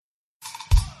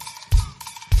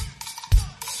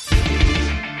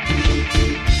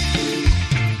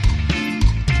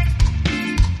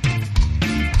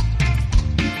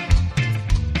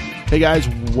Hey guys,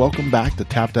 welcome back to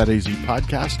Tap.az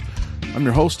podcast. I'm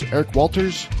your host, Eric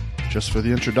Walters, just for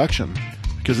the introduction,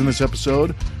 because in this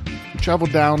episode, we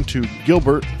traveled down to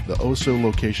Gilbert, the Oso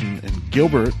location in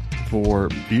Gilbert, for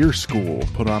beer school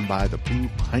put on by the Blue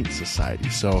Pint Society.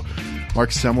 So Mark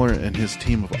Semler and his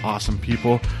team of awesome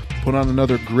people put on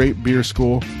another great beer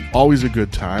school, always a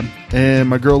good time. And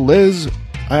my girl Liz,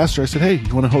 I asked her, I said, hey,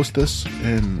 you want to host this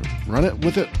and run it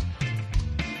with it?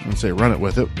 I wouldn't say run it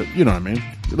with it, but you know what I mean.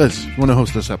 Liz, you want to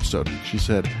host this episode? She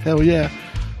said, hell yeah.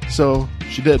 So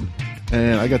she did.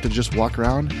 And I got to just walk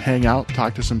around, hang out,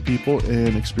 talk to some people,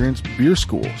 and experience beer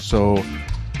school. So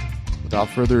without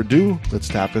further ado, let's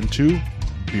tap into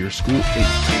Beer School 8.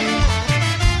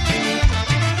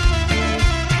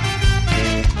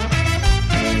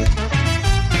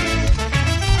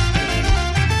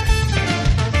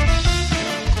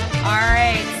 All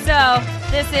right,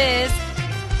 so this is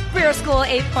Beer School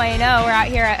 8.0. We're out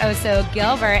here at Oso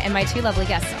Gilbert, and my two lovely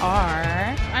guests are...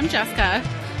 I'm Jessica.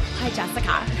 Hi,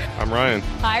 Jessica. I'm Ryan.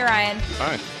 Hi, Ryan.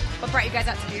 Hi. What brought you guys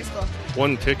out to beer school?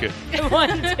 One ticket.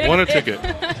 One ticket. Won a ticket.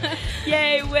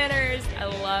 Yay, winners. I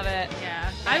love it.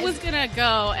 Yeah. I was going to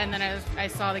go, and then I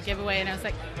saw the giveaway, and I was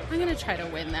like, I'm going to try to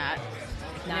win that.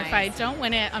 Nice. And if I don't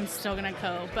win it, I'm still going to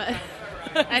go, but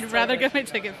I'd rather get my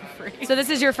ticket for free. So this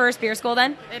is your first beer school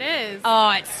then? It is. Oh,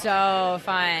 it's so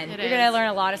fun. It You're is. going to learn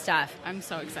a lot of stuff. I'm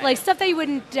so excited. Like stuff that you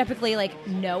wouldn't typically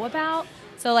know about.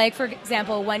 So like, for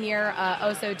example, one year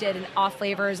Oso did an off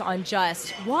flavors on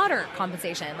just water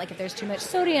compensation. Like if there's too much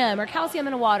sodium or calcium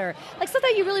in a water, like stuff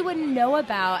that you really wouldn't know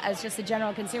about as just a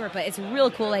general consumer, but it's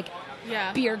real cool,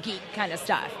 yeah. beer geek kind of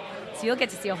stuff. So you'll get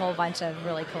to see a whole bunch of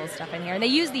really cool stuff in here. And they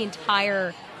use the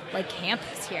entire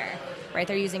campus here, right?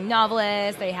 They're using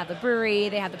Novelist, they have the brewery,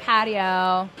 they have the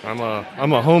patio. I'm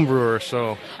a home brewer,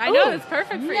 so I know, Ooh, it's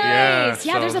perfect for nice.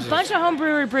 you. Yeah, there's a bunch of home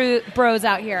brewery bros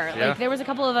out here. Yeah. Like there was a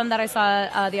couple of them that I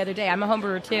saw the other day. I'm a home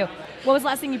brewer too. What was the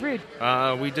last thing you brewed?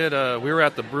 we were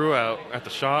at the brew out at the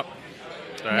shop,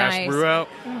 the Nice. Ash Brew Out,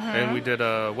 and we did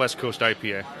a West Coast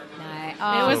IPA.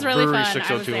 Nice. It was really Brewery fun.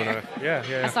 602 I was and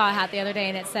yeah. I saw a hat the other day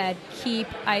and it said, keep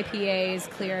IPAs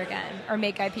clear again, or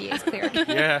make IPAs clear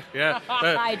again. Yeah.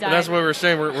 I died. That's what we're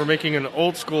saying. We're making an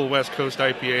old school West Coast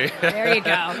IPA. There you go.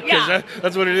 'Cause Yeah.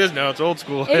 that's what it is now. It's old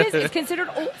school. It is. It's considered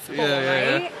old school,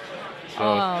 Yeah. right? So,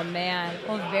 Oh, man.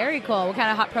 Well, very cool. What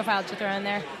kind of hot profile did you throw in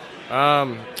there?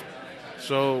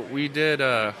 So we did.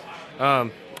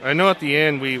 I know at the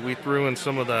end we threw in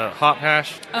some of the hop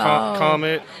hash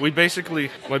Comet. We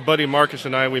basically, my buddy Marcus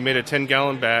and I, we made a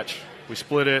 10-gallon batch. We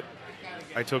split it.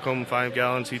 I took home 5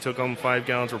 gallons. He took home 5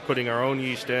 gallons. We're putting our own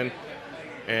yeast in,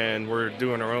 and we're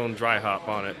doing our own dry hop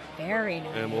on it. Very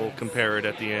nice. And we'll compare it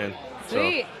at the end.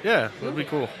 Sweet. So, yeah, that'd be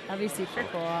cool. That'd be super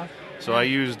cool. So I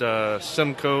used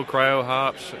Simcoe cryo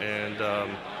hops and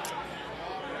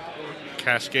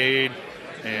Cascade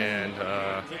and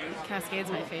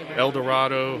Cascade's my favorite. El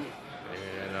Dorado,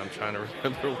 and I'm trying to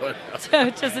remember what else. So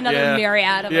just another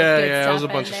myriad of good stuff. Yeah, it was a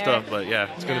in bunch of there. stuff, but yeah,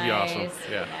 it's going to be awesome. Nice,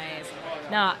 Yeah. Nice.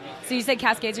 No, so you said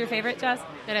Cascade's your favorite, Jess?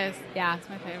 It is. Yeah. It's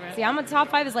my favorite. See, I'm a top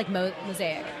 5 is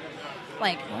Mosaic.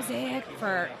 Mosaic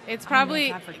for... It's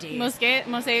probably, for days.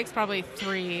 Mosaic's probably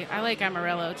 3. I like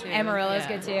Amarillo, too. Amarillo's Yeah.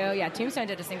 good, too. Yeah, Tombstone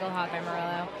did a single hop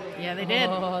Amarillo. Yeah, they did.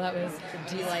 Oh, that was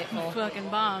delightful. Fucking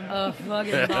bomb. Oh,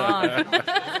 fucking bomb.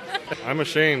 I'm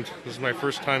ashamed. This is my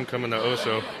first time coming to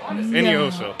Oso. Any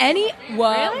Oso. Any? Whoa.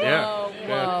 Really? Yeah.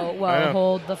 Whoa. I know.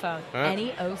 Hold the phone. Huh?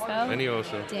 Any Oso? Any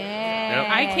Oso. Dang. Yep.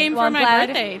 I came Well, for I'm my glad-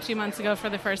 birthday 2 months ago for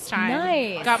the first time.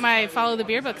 Nice. Got my Follow the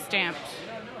Beer book stamped.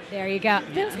 There you go.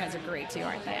 Those guys are great, too,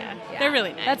 aren't they? Yeah. They're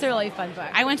really nice. That's a really fun book.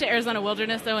 I went to Arizona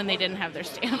Wilderness, though, and they didn't have their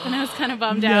stamp, and I was kind of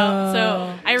bummed out.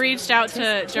 So I reached out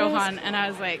to Johan, and I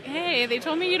was like, hey, they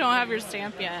told me you don't have your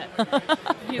stamp yet.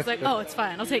 He's like, oh, it's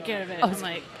fine. I'll take care of it. I'm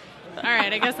like, all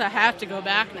right, I guess I have to go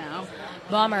back now.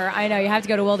 Bummer. I know. You have to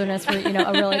go to Wilderness for,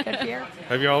 a really good beer.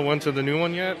 Have you all went to the new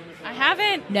one yet? I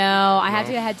haven't. No, I have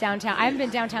to head downtown. I haven't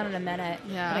been downtown in a minute.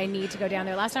 Yeah. But I need to go down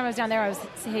there. Last time I was down there, I was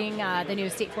seeing the new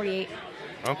State 48.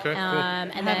 Okay, cool.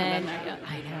 And haven't then been there yet.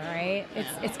 I know, right?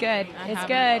 It's good. It's haven't.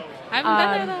 good. I haven't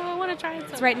been there, though. I want to try it.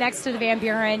 It's right next to the Van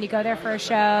Buren. You go there for a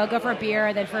show, go for a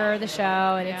beer, then for the show,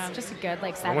 and Yeah. it's just a good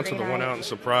Saturday I went to the one night. out in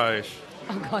Surprise.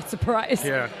 Oh God, surprise!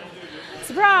 Yeah.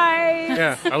 Surprise!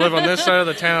 Yeah, I live on this side of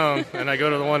the town, and I go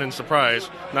to the one in Surprise,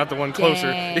 not the one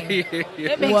closer. Dang.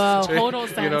 It makes Whoa. total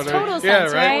sense. know, Total sense, Yeah,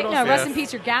 right? right? No, Yeah. rest in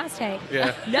peace, your gas tank.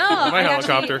 Yeah. No, My I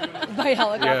actually- helicopter. By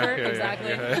helicopter, Yeah, exactly.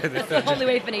 yeah. That's the only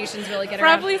way Phoenicians really get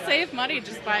around. Probably save money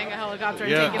just buying a helicopter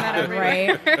and Yeah. taking that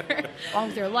everywhere. Right. Along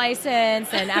with your license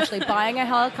and actually buying a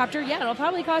helicopter, yeah, it'll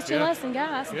probably cost you Yeah. less than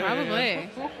gas. Yeah. Probably.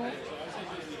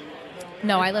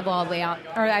 No, I live all the way out,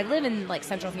 or I live in like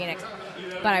Central Phoenix,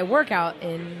 but I work out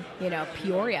in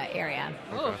Peoria area.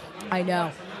 Oh. I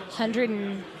know,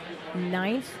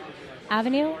 109th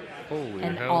Avenue Holy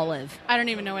and hell. Olive. I don't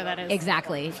even know where that is.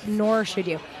 Exactly. Nor should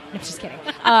you. No, just kidding.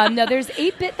 No, there's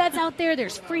 8-Bit that's out there.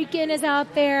 There's Freakin' is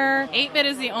out there. 8-Bit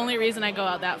is the only reason I go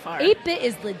out that far. 8-Bit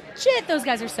is legit. Those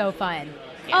guys are so fun.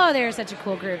 Yeah. Oh, they're such a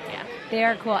cool group. Yeah. They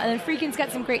are cool. And then Freakin's got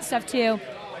some great stuff too.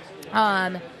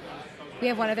 We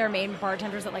have one of their main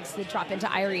bartenders that likes to drop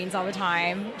into Irene's all the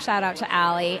time. Shout out to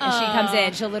Allie. And she comes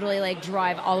in. She'll literally like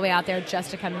drive all the way out there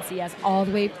just to come and see us all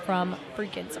the way from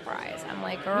freaking Surprise. I'm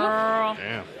like, girl.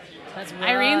 Damn. That's rough.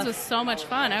 Irene's was so much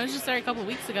fun. I was just there a couple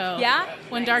weeks ago. Yeah?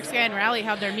 When Dark Sky and Rally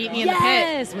had their Meet Me in the Pit.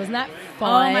 Yes. Wasn't that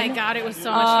fun? Oh my God, it was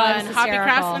so much Oh, it fun. was Hoppy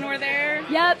hysterical. Craftsmen were there.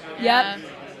 Yep. Yeah.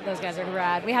 Those guys are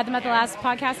rad. We had them at the last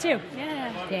podcast too.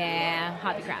 Yeah. Yeah.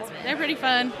 Hobby Craftsman. They're pretty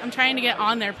fun. I'm trying to get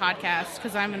on their podcast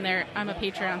because I'm a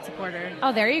Patreon supporter.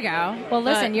 Oh, there you go. Well,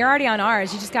 listen, But- you're already on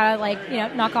ours. You just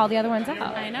gotta knock all the other ones out.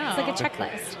 I know. It's like a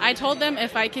checklist. I told them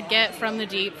if I could get From the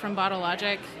Deep from Bottle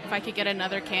Logic, if I could get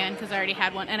another can because I already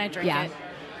had one and I drank Yeah. it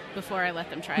before I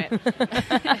let them try it.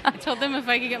 I told them if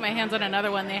I could get my hands on another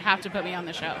one, they have to put me on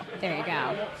the show. There you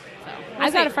go. So,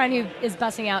 I've got a friend who is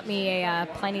busting out me a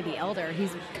Pliny the Elder.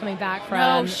 He's coming back from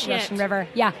No shit. Russian River.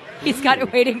 Yeah, he's got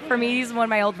it waiting for me. He's one of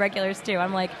my old regulars too.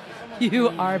 I'm like, you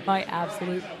are my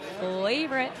absolute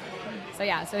favorite. So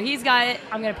yeah, so he's got it.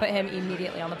 I'm going to put him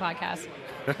immediately on the podcast.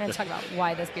 We're going to talk about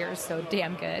why this beer is so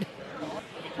damn good.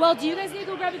 Well, do you guys need to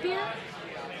go grab a beer?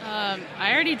 I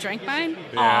already drank mine.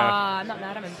 I'm not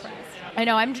mad. I'm impressed. I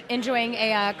know. I'm enjoying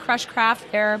a Crush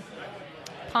Craft, their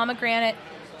pomegranate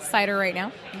cider right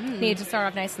now. Need to start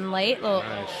off nice and light. Little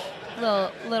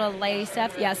lighty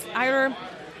stuff. Yes,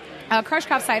 Crush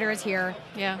Craft cider is here.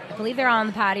 Yeah. I believe they're on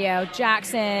the patio.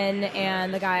 Jackson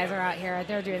and the guys are out here.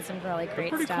 They're doing some really great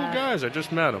Pretty stuff. cool guys. I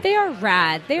just met them. They are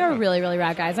rad. They are really, really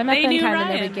rad guys. I met They them knew kind of in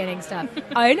the Ryan. beginning stuff.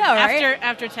 I know, right?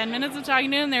 After 10 minutes of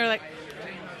talking to them, they were like,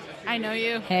 I know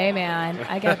you. Hey, man,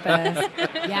 I get this.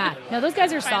 Yeah. No, those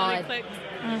guys are Finally solid.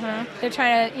 clicked. They're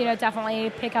trying to, definitely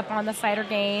pick up on the cider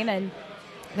game, and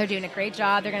they're doing a great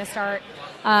job. They're going to start.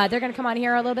 They're going to come on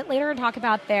here a little bit later and talk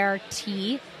about their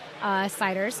tea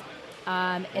ciders.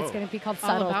 It's going to be called All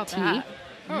Subtle about Tea. that.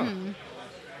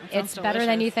 It's sounds better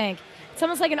than delicious. you think. It's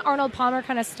almost like an Arnold Palmer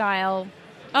kind of style.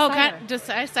 Oh,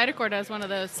 cider. Cider Core does one of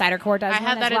those. Cider Core does I one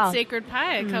had that as well. at Sacred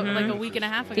Pie like a week and a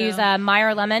half ago. They use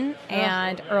Meyer Lemon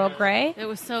and Earl Grey. It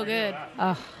was so good.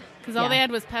 Oh, Because all yeah. they had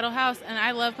was Pedal House, and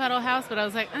I love Pedal House, but I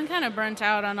was like, I'm kind of burnt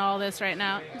out on all this right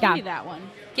now. Give Yeah. me that one.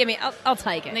 Give me. I'll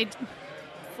take And it. they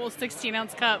full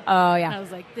 16-ounce cup. Oh, And I yeah.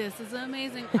 was like, this is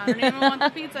amazing. I don't even want the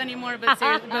pizza anymore, but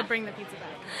seriously, but bring the pizza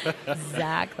back.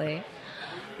 Exactly.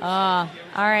 All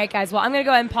right, guys. Well, I'm going to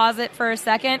go ahead and pause it for a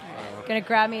second. Going to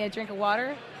grab me a drink of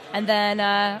water, and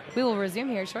then we will resume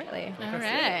here shortly. All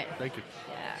right. Thank you.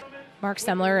 Mark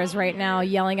Semler is right now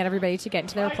yelling at everybody to get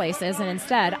into their places, and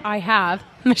instead I have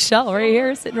Michelle right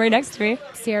here sitting right next to me.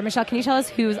 Sierra, Michelle, can you tell us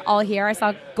who's all here? I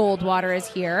saw Goldwater is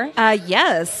here.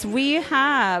 Yes, we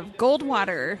have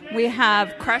Goldwater. We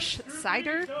have Crush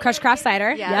Cider. Crush Craft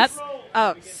Cider. Yes. Yep.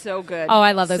 Oh, so good. Oh,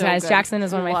 I love those So guys. good. Jackson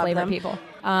is one of my Love favorite them. people.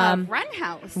 Ren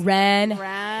House. Ren,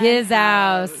 Ren his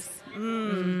house.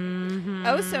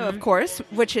 Oso, of course,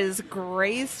 which is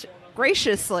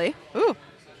graciously. Ooh.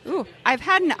 I've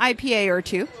had an IPA or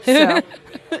two, so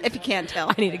if you can't tell.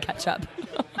 I need to catch up.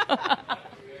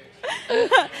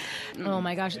 Oh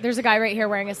my gosh. There's a guy right here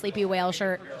wearing a Sleepy Whale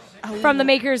shirt. From the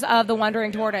makers of the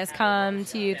Wandering Tortoise, come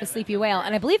to the Sleepy Whale.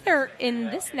 And I believe they're in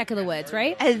this neck of the woods,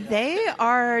 right? They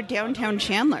are downtown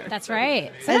Chandler. That's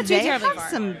right. So not too They terribly have far.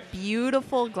 some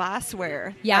beautiful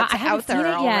glassware. Yeah, that's I haven't out there seen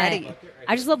it already. yet.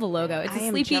 I just love the logo. It's I a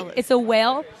am sleepy. jealous. It's a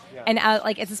whale, and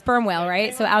it's a sperm whale,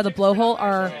 right? So out of the blowhole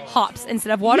are hops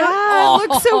instead of water. Yeah, it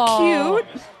looks so cute.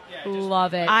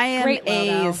 Love it. I am Great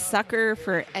logo. a sucker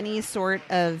for any sort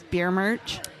of beer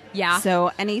merch. Yeah.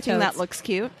 So anything Totes. that looks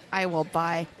cute, I will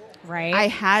buy. right. I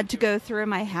had to go through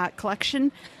my hat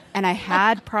collection, and I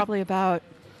had probably about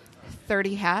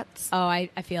 30 hats. oh, I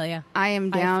feel you. I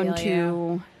am I down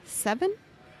feel to 7.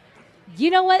 You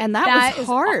know what? And that was is-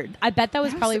 hard. I bet that was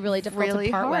That was probably really difficult really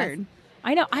to part hard. with.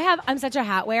 I know. I'm such a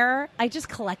hat wearer. I just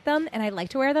collect them, and I like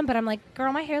to wear them. But I'm like,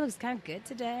 girl, my hair looks kind of good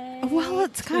today. Well,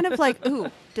 it's kind of like,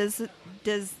 ooh, does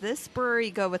this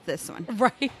brewery go with this one?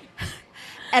 right.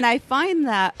 And I find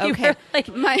that, You okay, wear, like,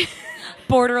 my...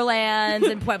 Borderlands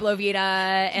and Pueblo Vita.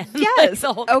 And Yes. like,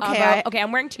 the whole Okay, combo. Okay,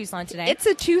 I'm wearing Tucson today. It's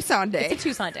a Tucson day. It's a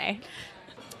Tucson day.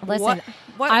 Listen,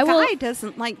 what I will. guy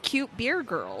doesn't like cute beer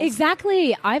girls?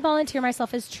 Exactly. I volunteer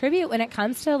myself as tribute when it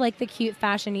comes to like the cute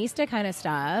fashionista kind of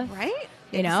stuff. Right?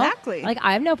 You know? Exactly. Like,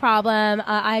 I have no problem.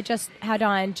 I just had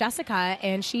on Jessica,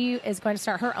 and she is going to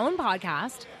start her own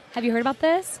podcast. Have you heard about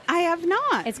this? I have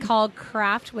not. It's called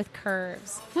Craft with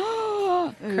Curves.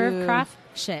 Curve Craft?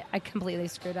 Shit, I completely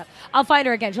screwed up. I'll find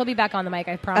her again. She'll be back on the mic,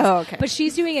 I promise. Oh, okay. But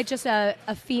she's doing it just a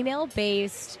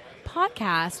female-based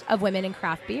podcast of women in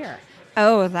craft beer.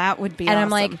 Oh, that would be And awesome. I'm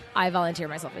like, I volunteer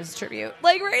myself as a tribute.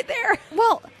 Like, right there.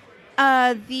 Well,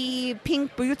 the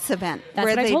Pink Boots event That's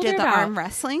where what I they told did her the about. arm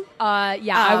wrestling.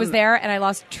 I was there, and I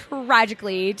lost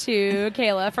tragically to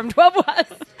Kayla from 12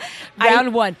 West.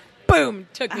 Round one. Boom.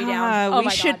 Took me down. Oh,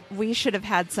 my God. We should have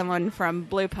had someone from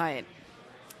Blue Pint.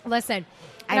 Listen,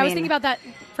 I and I was mean- thinking about that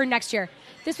for next year.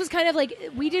 This was kind of like,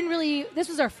 this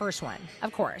was our first one,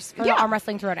 of course, for the Yeah. arm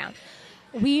wrestling throwdown.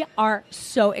 We are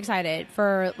so excited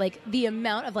for, like, the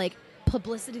amount of, like,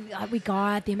 publicity that we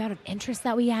got, the amount of interest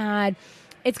that we had.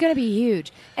 It's going to be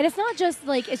huge. And it's not just,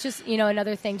 like, it's just,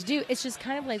 another thing to do. It's just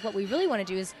kind of like what we really want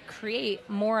to do is create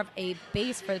more of a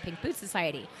base for the Pink Boots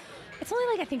Society. It's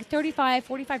only, like, I think $35,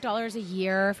 $45 a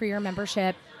year for your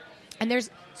membership. And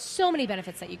there's so many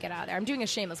benefits that you get out of there. I'm doing a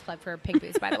shameless plug for Pink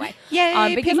Boots, by the way.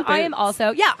 Yay, because Pink I am Boots.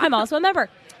 I'm also a member.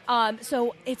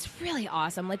 So it's really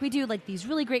awesome. Like, we do, like, these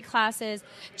really great classes.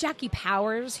 Jackie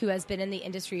Powers, who has been in the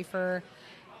industry for,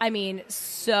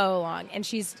 so long. And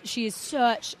she is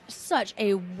such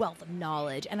a wealth of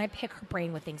knowledge. And I pick her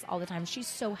brain with things all the time. She's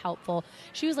so helpful.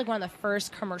 She was, like, one of the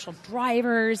first commercial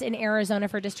drivers in Arizona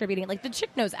for distributing. Like, the chick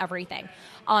knows everything.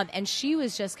 And she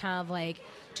was just kind of, like,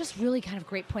 just really kind of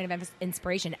great point of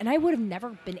inspiration. And I would have never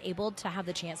been able to have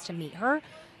the chance to meet her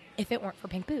if it weren't for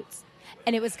Pink Boots.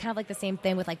 And it was kind of like the same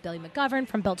thing with, like, Billy McGovern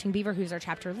from Belting Beaver, who's our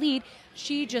chapter lead.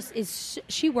 She just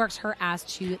she works her ass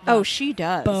to the She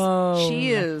does. bone.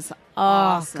 She is Oh,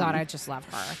 awesome. God, I just love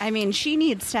her. I mean, she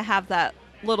needs to have that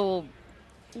little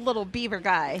beaver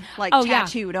guy, like, Oh, yeah.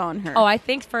 tattooed on her. Oh, I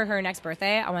think for her next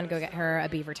birthday, I want to go get her a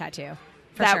beaver tattoo.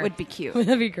 For that sure. would be cute.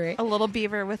 That'd be great. A little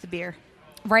beaver with a beer.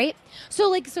 Right?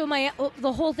 So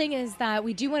the whole thing is that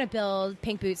we do want to build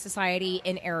Pink Boots Society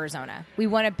in Arizona. We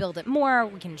want to build it more.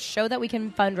 We can show that we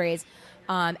can fundraise.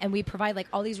 And we provide, like,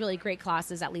 all these really great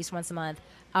classes at least once a month.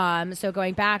 So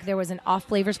going back, there was an off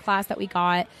flavors class that we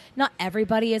got. Not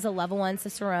everybody is a level 1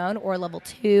 Cicerone or level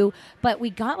 2, but we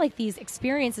got, like, these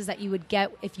experiences that you would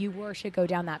get if you were to go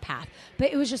down that path.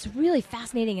 But it was just really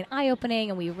fascinating and eye-opening,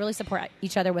 and we really support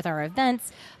each other with our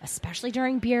events, especially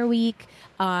during Beer Week.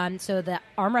 So the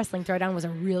arm wrestling throwdown was a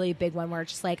really big one where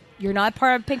it's just like, you're not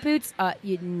part of Pink Boots,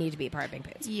 you need to be part of Pink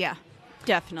Boots. Yeah,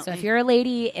 definitely. So if you're a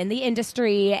lady in the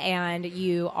industry and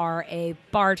you are a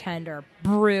bartender,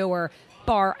 brewer,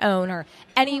 bar owner,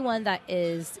 anyone that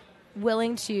is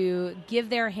willing to give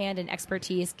their hand and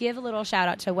expertise, give a little shout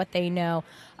out to what they know,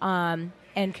 and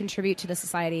contribute to the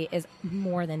society is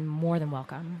more than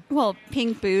welcome. Well,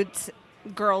 Pink Boots,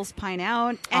 Girls Pine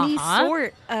Out, any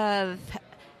sort of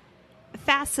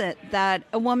facet that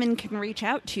a woman can reach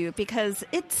out to, because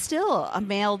it's still a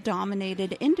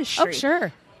male-dominated industry. Oh,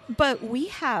 sure. But we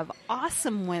have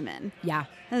awesome women. Yeah.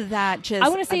 That just I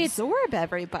wanna say it's- absorb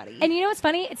everybody. And you know what's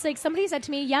funny? It's like somebody said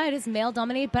to me, yeah, it is male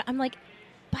dominated, but I'm like,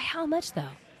 by how much though?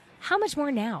 How much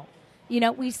more now?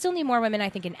 We still need more women, I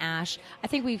think, in ASH. I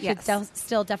think we could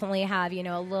still definitely have,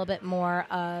 a little bit more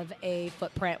of a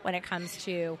footprint when it comes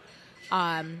to,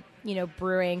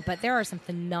 brewing. But there are some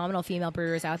phenomenal female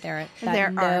brewers out there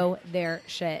that know their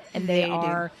shit. And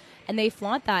and they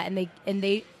flaunt that, and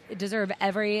they deserve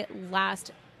every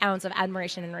last ounce of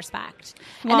admiration and respect.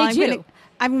 Well, and they do.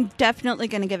 I'm definitely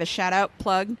going to give a shout-out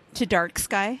plug to Dark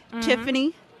Sky.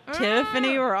 Tiffany.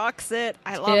 Tiffany rocks it.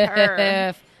 I love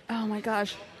her. Oh, my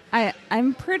gosh.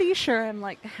 I'm pretty sure I'm,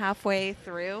 like, halfway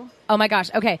through. Oh, my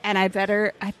gosh. Okay. And I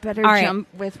better right.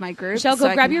 jump with my group. Michelle, so go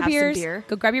I grab can your have some beers. beer.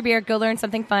 Go grab your beer. Go learn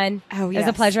something fun. Oh, It was a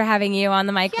yes. pleasure having you on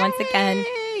the mic once again.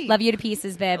 Yay! Love you to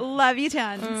pieces, babe. Love you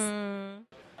tons.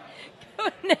 Go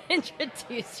and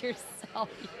introduce yourself.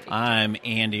 I'm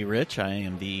Andy Rich. I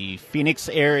am the Phoenix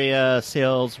area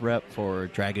sales rep for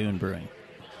Dragoon Brewing.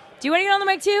 Do you want to get on the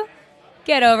mic too?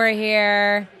 Get over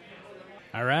here.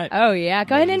 All right. Oh, yeah.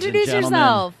 Go ahead and Ladies and introduce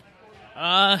yourself.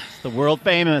 The world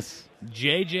famous.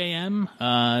 JJM,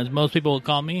 as most people will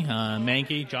call me.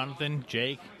 Mankey, Jonathan,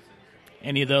 Jake,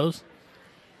 any of those.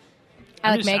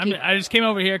 I like Mankey. I just came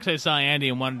over here because I saw Andy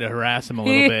and wanted to harass him a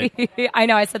little bit. I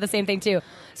know. I said the same thing too.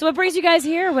 So what brings you guys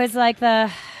here was like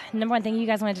the number one thing you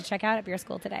guys wanted to check out at beer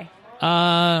school today?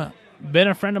 Been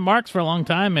a friend of Mark's for a long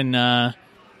time, and I've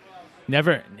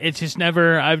never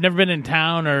been in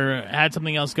town or had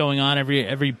something else going on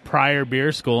every prior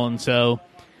beer school, and so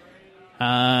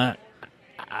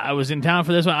I was in town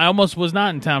for this one. I almost was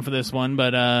not in town for this one,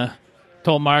 but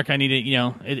told Mark I need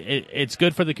to, it's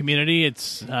good for the community. It's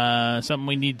something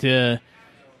we need to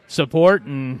support,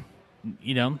 and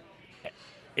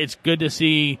it's good to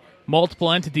see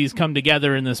multiple entities come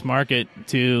together in this market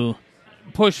to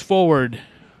push forward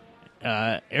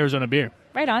Arizona beer.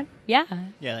 Right on. Yeah.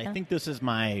 Yeah, I think this is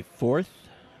my 4th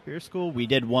beer school. We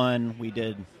did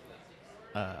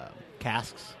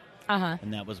casks,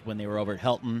 and that was when they were over at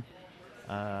Helton.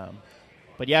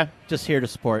 But yeah, just here to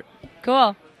support.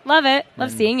 Cool. Love it.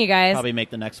 Love seeing you guys. Probably make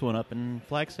the next one up in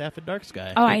Flagstaff at Dark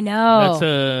Sky. Oh, I know.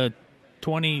 That's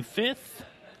 25th,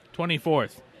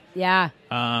 24th. Yeah.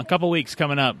 A couple weeks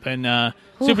coming up. And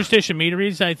Superstition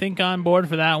Meaderies, I think, on board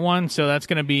for that one. So that's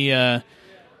going to be an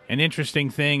interesting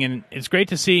thing. And it's great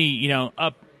to see,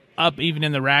 up even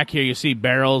in the rack here, you see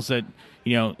barrels that,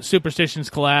 Superstition's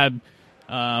collab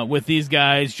with these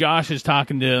guys. Josh is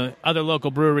talking to other local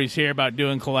breweries here about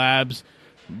doing collabs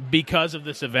because of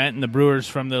this event, and the brewers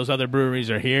from those other breweries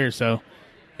are here. So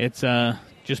it's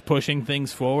just pushing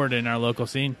things forward in our local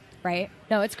scene. Right.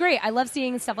 No, it's great. I love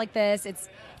seeing stuff like this. It's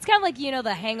kind of like,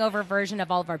 the hangover version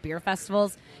of all of our beer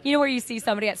festivals. Where you see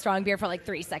somebody at Strong Beer for like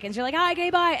 3 seconds. You're like, hi,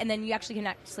 gay, bye. And then you actually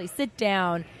can sit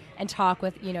down and talk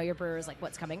with, your brewers, like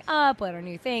what's coming up, what are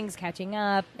new things, catching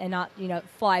up, and not,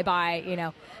 fly by,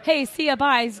 hey, see ya,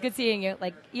 bye, it's good seeing you.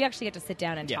 Like, you actually get to sit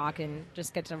down and talk and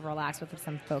just get to relax with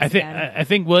some folks I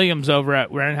think Williams over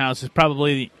at Warehouse is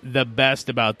probably the best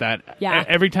about that. Yeah.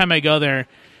 Every time I go there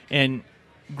and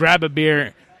grab a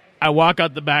beer, I walk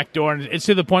out the back door, and it's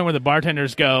to the point where the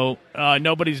bartenders go,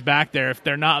 nobody's back there if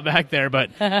they're not back there. But,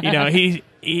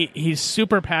 he's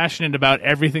super passionate about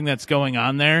everything that's going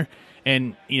on there.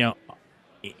 And,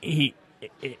 it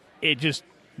just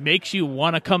makes you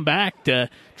want to come back to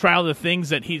try all the things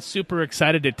that he's super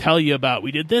excited to tell you about.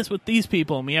 We did this with these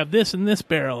people, and we have this in this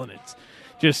barrel. And it's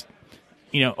just,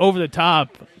 over the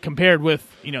top compared with,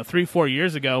 3-4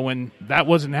 years ago when that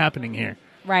wasn't happening here.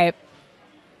 Right.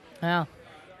 Well,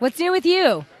 what's new with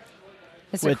you,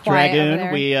 Mr. With Quiet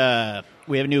Dragoon, we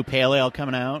have a new pale ale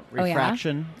coming out,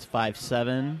 Refraction. Oh, yeah? It's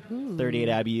 5.7, 38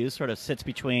 IBUs, sort of sits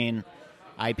between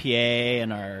IPA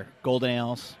and our Golden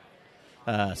Ales,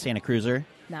 Santa Cruiser.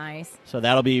 Nice. So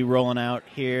that'll be rolling out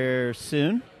here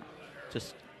soon.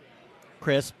 Just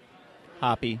crisp,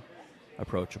 hoppy,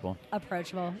 approachable.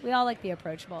 Approachable. We all like the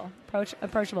approachable.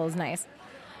 Approachable is nice.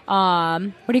 What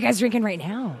are you guys drinking right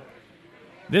now?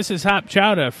 This is Hop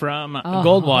Chowder from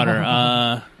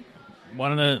Goldwater.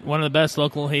 One of the best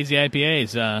local hazy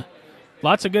IPAs.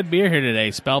 Lots of good beer here today.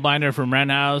 Spellbinder from Wren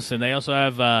House, and they also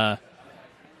have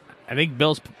I think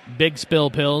Bill's Big Spill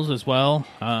Pills as well.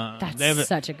 That's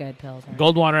such a good pill.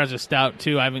 Goldwater has a stout,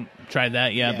 too. I haven't tried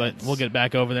that yet, but we'll get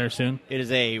back over there soon. It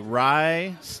is a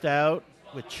rye stout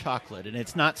with chocolate, and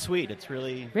it's not sweet. It's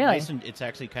really nice, and it's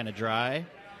actually kind of dry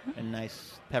and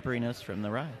nice pepperiness from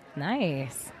the rye.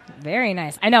 Nice. Very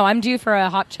nice. I know. I'm due for a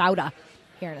hot chowder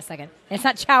here in a second. It's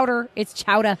not chowder. It's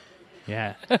chowder.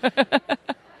 Yeah.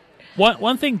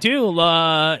 One thing too,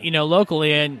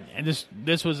 locally, and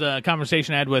this was a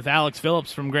conversation I had with Alex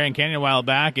Phillips from Grand Canyon a while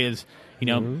back. Is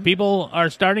people are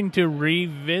starting to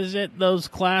revisit those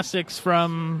classics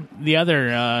from the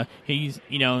other. He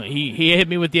hit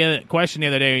me with the question the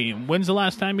other day. When's the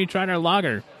last time you tried our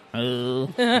lager?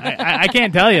 I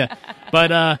can't tell you,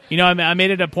 but I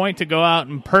made it a point to go out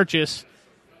and purchase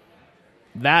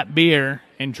that beer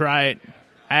and try it.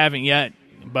 I haven't yet,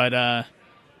 but.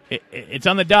 It's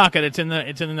on the docket. It's in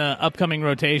the upcoming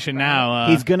rotation now.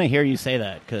 He's gonna hear you say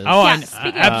that because I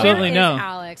absolutely know.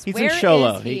 Alex, he's where in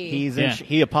Sholo. Is he? He's in,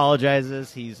 he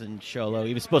apologizes. He's in Sholo.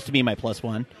 He was supposed to be my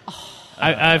 +1.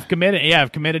 I've committed. Yeah,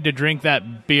 I've committed to drink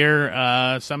that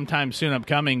beer sometime soon,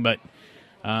 upcoming. But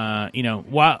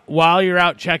while you're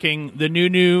out checking the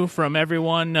new from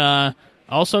everyone,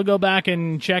 also go back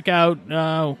and check out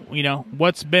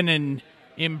what's been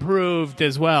improved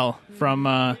as well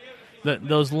from.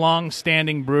 Those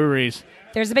long-standing breweries.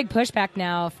 There's a big pushback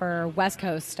now for West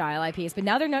Coast style IPAs, but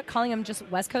now they're not calling them just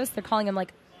West Coast. They're calling them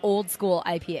like old school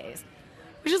IPAs,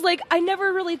 which is like I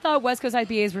never really thought West Coast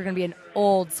IPAs were going to be an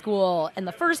old school in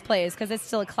the first place because it's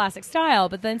still a classic style.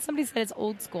 But then somebody said it's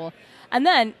old school, and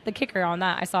then the kicker on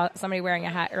that, I saw somebody wearing a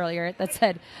hat earlier that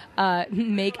said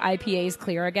 "Make IPAs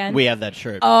clear again." We have that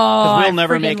shirt. Oh, we'll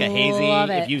never make a hazy.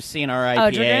 If you've seen our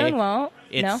IPA, Dragoon won't.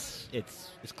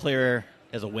 It's clear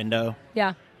as a window.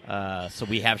 Yeah. So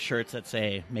we have shirts that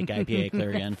say "Make IPA clear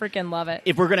again." Freaking love it.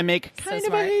 If we're gonna make kind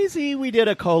of a hazy, we did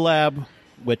a collab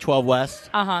with 12 West.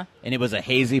 And it was a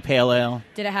hazy pale ale.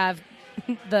 Did it have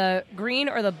the green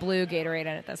or the blue Gatorade in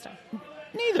it this time?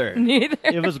 Neither.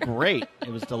 It was great. It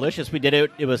was delicious. We did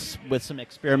it. It was with some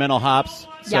experimental hops.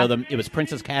 So it was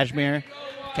Princess Cashmere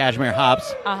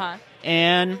hops.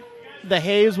 And the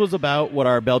haze was about what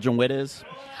our Belgian wit is.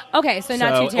 Okay, so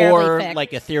not too terribly or thick.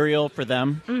 like ethereal for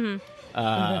them.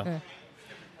 Mm-hmm.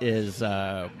 Is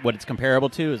what it's comparable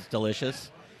to. Is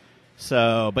delicious.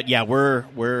 So, but yeah,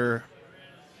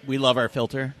 we love our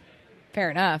filter.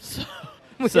 Fair enough.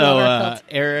 So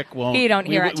Eric won't. You don't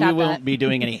hear it. We won't be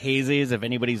doing any hazies if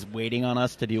anybody's waiting on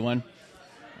us to do one.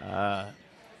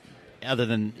 Other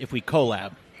than if we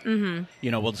collab,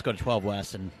 we'll just go to 12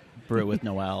 West and brew it with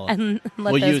Noel, and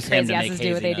let we'll those use him to make crazy asses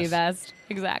do what they do haziness. best.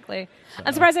 Exactly. So.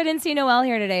 I'm surprised I didn't see Noel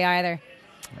here today either.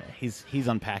 He's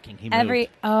unpacking. He moved.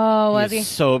 Was He's he?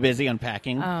 so busy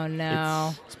unpacking. Oh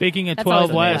no! Speaking of That's 12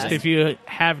 always West, the best. if you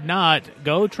have not,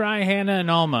 go try Hannah and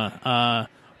Alma.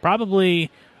 Probably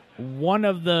one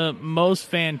of the most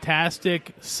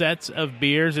fantastic sets of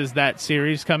beers is that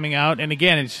series coming out. And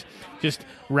again, it's just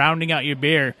rounding out your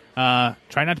beer. Try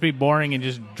not to be boring and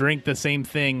just drink the same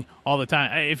thing all the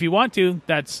time. If you want to,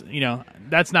 that's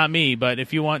not me. But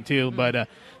if you want to, but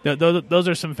those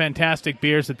are some fantastic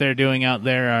beers that they're doing out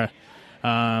there.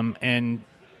 And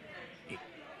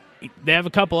they have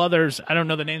a couple others. I don't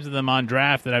know the names of them on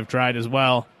draft that I've tried as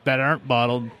well that aren't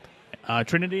bottled.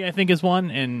 Trinity, I think, is one,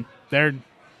 and they're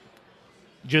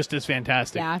just as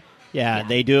fantastic. Yeah.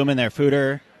 They do them in their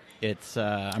fooder. It's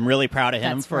I'm really proud of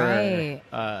him That's for right.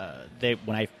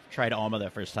 When I tried Alma the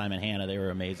first time in Hannah, they were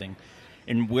amazing.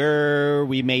 And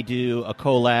we may do a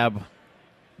collab,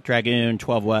 Dragoon,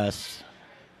 12 West,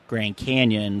 Grand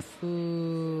Canyon,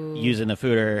 using the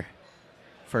fooder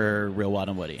for Real Wild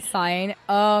and Woody. Fine.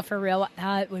 Oh, for real?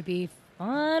 That would be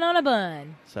fun on a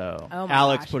bun. So Oh my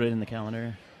Alex gosh. put it in the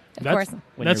calendar. Of course.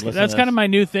 That's kind of my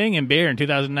new thing in beer in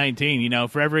 2019.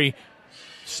 For every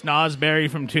snozberry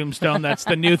from Tombstone, that's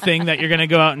the new thing that you're going to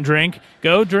go out and drink.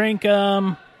 Go drink,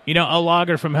 a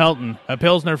lager from Helton, a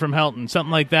Pilsner from Helton,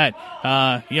 something like that.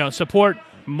 Support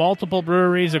multiple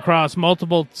breweries across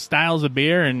multiple styles of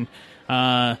beer, and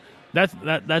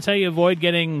that's how you avoid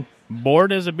getting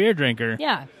bored as a beer drinker.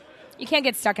 Yeah. You can't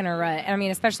get stuck in a rut. I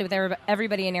mean, especially with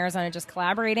everybody in Arizona just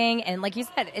collaborating. And like you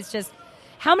said, it's just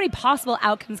how many possible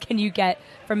outcomes can you get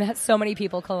from so many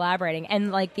people collaborating?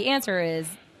 And like the answer is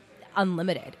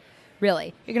unlimited.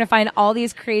 Really. You're going to find all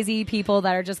these crazy people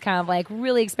that are just kind of like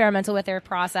really experimental with their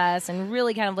process and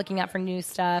really kind of looking out for new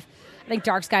stuff. I think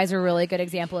Dark Skies are a really good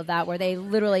example of that, where they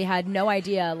literally had no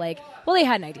idea, they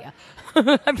had an idea.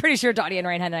 I'm pretty sure Dottie and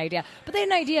Ryan had an idea. But they had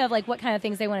an idea of, what kind of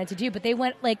things they wanted to do. But they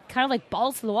went, kind of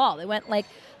balls to the wall. They went,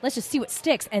 let's just see what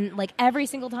sticks. And, every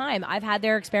single time I've had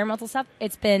their experimental stuff,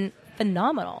 it's been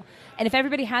phenomenal. And if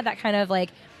everybody had that kind of,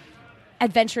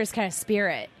 adventurous kind of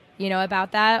spirit,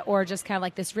 about that, or just kind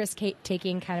of this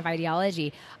risk-taking kind of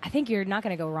ideology, I think you're not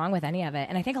going to go wrong with any of it.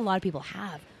 And I think a lot of people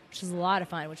have, which is a lot of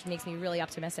fun, which makes me really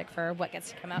optimistic for what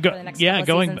gets to come out for the next couple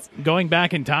of seasons. Going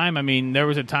back in time, I mean, there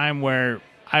was a time where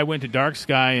I went to Dark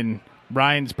Sky, and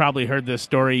Ryan's probably heard this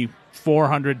story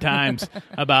 400 times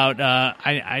about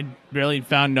I really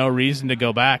found no reason to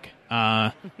go back.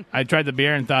 I tried the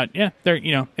beer and thought,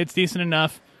 it's decent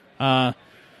enough.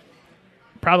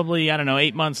 Probably,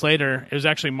 8 months later, it was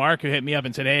actually Mark who hit me up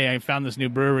and said, hey, I found this new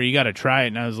brewery. You got to try it.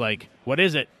 And I was like, what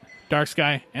is it? Dark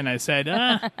Sky? And I said,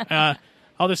 I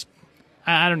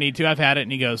don't need to. I've had it.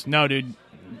 And he goes, no, dude,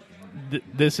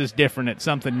 this is different. It's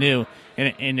something new.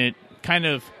 And it kind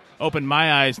of opened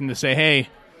my eyes and to say, hey,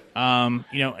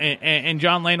 and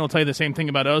John Lane will tell you the same thing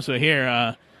about Oso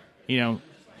here.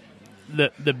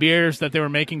 The beers that they were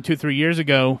making 2-3 years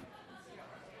ago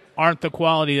aren't the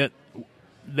quality that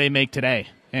they make today.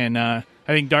 And I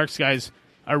think Dark Sky's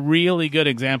a really good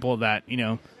example of that.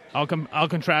 I'll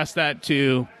contrast that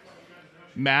to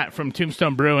Matt from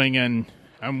Tombstone Brewing, and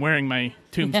I'm wearing my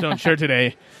Tombstone shirt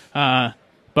today.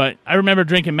 But I remember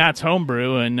drinking Matt's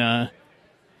homebrew and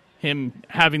him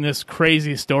having this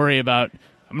crazy story about,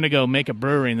 I'm going to go make a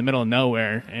brewery in the middle of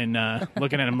nowhere, and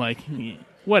looking at him like,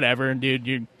 whatever,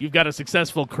 dude, you've got a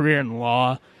successful career in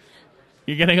law.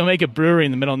 You're going to go make a brewery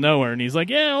in the middle of nowhere. And he's like,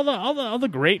 yeah, all the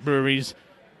great breweries,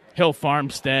 Hill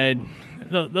Farmstead,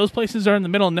 those places are in the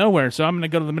middle of nowhere, so I'm going to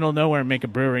go to the middle of nowhere and make a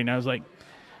brewery. And I was like,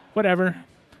 whatever.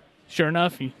 Sure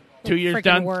enough, 2 years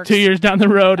down the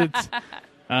road, it's,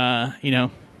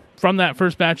 from that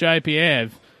first batch of IPA,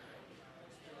 I've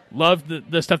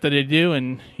loved the stuff that they do.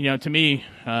 And, to me,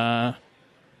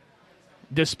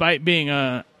 despite being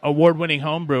a award-winning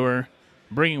home brewer,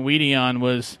 bringing Wheatie on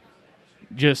was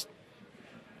just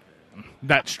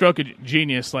that stroke of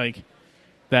genius,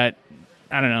 that.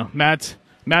 I don't know.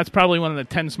 Matt's probably one of the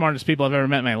 10 smartest people I've ever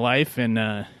met in my life, and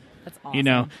That's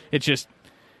awesome. It's just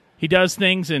he does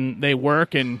things and they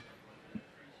work, and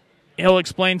he'll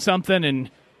explain something, and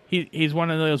he's one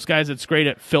of those guys that's great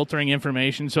at filtering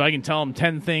information. So I can tell him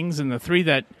 10 things, and the 3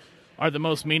 that are the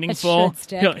most meaningful,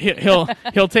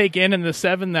 he'll take in, and the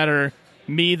 7 that are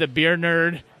me, the beer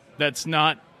nerd, that's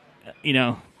not,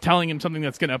 telling him something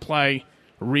that's going to apply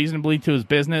reasonably to his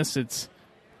business.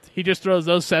 He just throws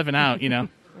those 7 out,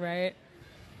 Right.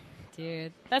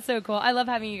 Dude, that's so cool. I love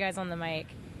having you guys on the mic.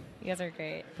 You guys are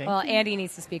great. Thank well, you. Andy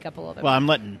needs to speak up a little bit. Well, I'm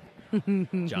letting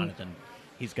Jonathan.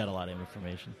 He's got a lot of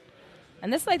information.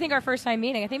 And this is, I think, our first time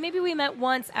meeting. I think maybe we met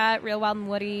once at Real Wild and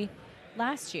Woody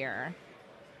last year.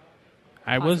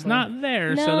 I was not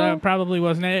there, No. so that probably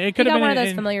wasn't it. It could You have got been one of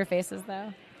those familiar faces,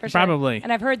 though. For sure. Probably.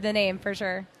 And I've heard the name, for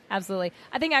sure. Absolutely.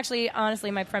 I think, actually, honestly,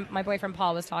 my boyfriend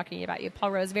Paul was talking about you.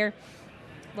 Paul Rosevear.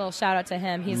 Little shout out to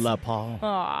him. He's Love Paul.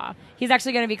 Aw. He's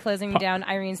actually going to be closing down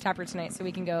Irene's Tapper tonight, so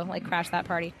we can go crash that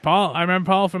party. Paul. I remember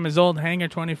Paul from his old Hangar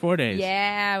 24 days.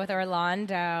 Yeah, with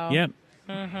Orlando. Yep.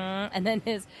 And then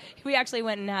we actually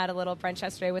went and had a little brunch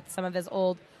yesterday with some of his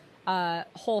old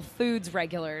Whole Foods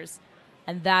regulars,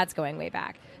 and that's going way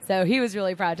back. So he was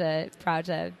really proud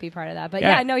to be part of that. But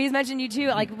yeah, no, he's mentioned you too.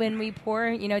 Like when we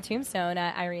pour, Tombstone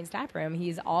at Irene's Tap Room,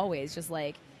 he's always just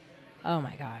like, oh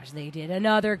my gosh, they did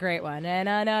another great one and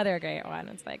another great one.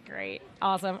 It's like great,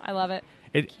 awesome, I love it.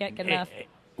 Can't get enough.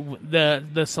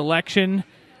 The selection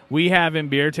we have in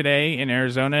beer today in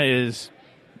Arizona is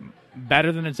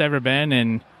better than it's ever been,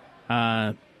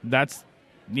 and that's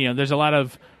there's a lot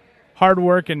of hard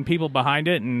work and people behind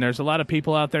it, and there's a lot of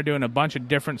people out there doing a bunch of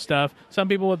different stuff. Some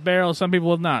people with barrels, some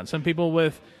people with not. Some people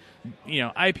with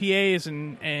IPAs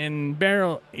and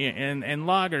barrel and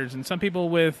lagers, and some people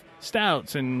with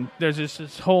stouts, and there's just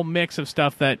this whole mix of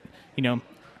stuff that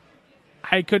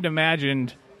I couldn't have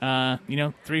imagined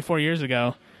 3-4 years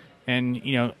ago. And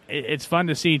it's fun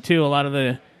to see too a lot of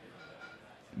the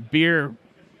beer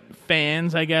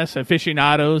fans, I guess,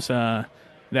 aficionados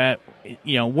that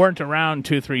weren't around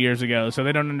 2-3 years ago, so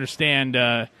they don't understand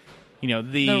the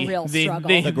real struggle.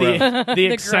 the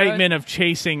excitement of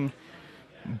chasing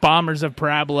bombers of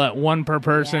Parabola at 1 per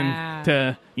person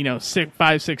to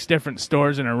 5-6 different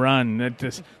stores in a run.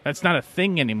 That's not a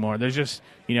thing anymore. There's just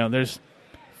there's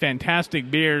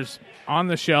fantastic beers on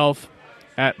the shelf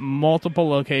at multiple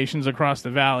locations across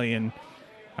the valley, and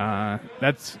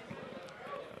that's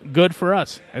good for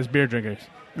us as beer drinkers.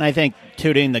 And I think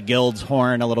tooting the guild's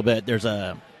horn a little bit, there's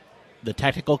the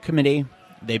technical committee.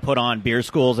 They put on beer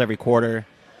schools every quarter,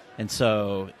 and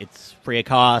so it's free of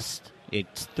cost.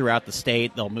 It's throughout the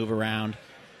state. They'll move around,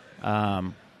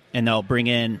 and they'll bring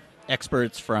in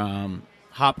experts from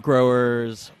hop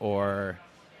growers or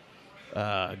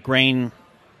grain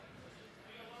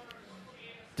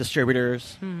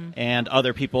distributors and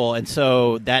other people. And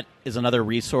so that is another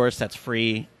resource that's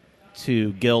free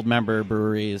to guild member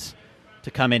breweries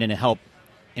to come in and help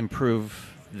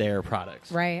improve their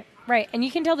products. Right. And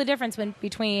you can tell the difference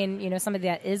between somebody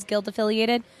that is guild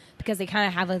affiliated, because they kind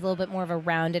of have a little bit more of a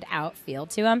rounded out feel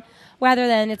to them, rather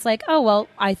than it's like, oh, well,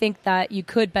 I think that you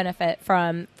could benefit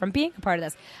from being a part of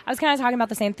this. I was kind of talking about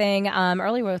the same thing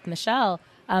earlier with Michelle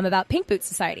about Pink Boot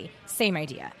Society. Same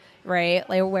idea, right?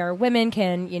 Like where women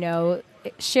can,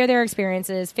 share their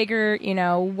experiences, figure,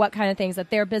 what kind of things that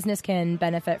their business can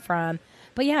benefit from.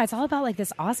 But yeah, it's all about like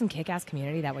this awesome kick-ass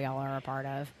community that we all are a part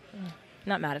of.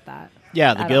 Not mad at that.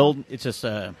 Yeah, the guild, it just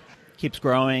keeps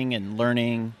growing and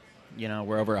learning.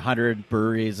 We're over 100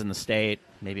 breweries in the state,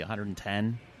 maybe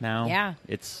 110 now. Yeah.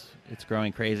 It's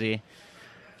growing crazy.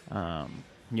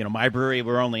 My brewery,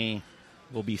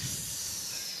 we'll be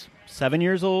 7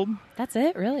 years old. That's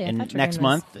it, really? Next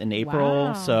month in April.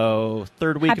 Wow. So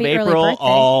third week Happy of early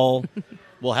April, birthday.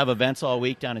 we'll have events all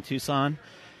week down in Tucson.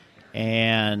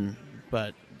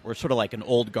 But we're sort of like an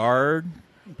old guard,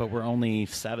 but we're only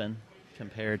 7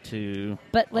 compared to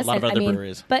a lot of other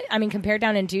breweries. But compared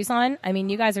down in Tucson,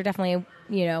 you guys are definitely,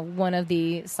 one of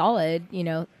the solid,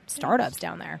 startups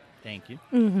down there. Thank you.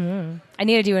 Mm-hmm. I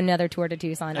need to do another tour to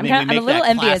Tucson. I'm a little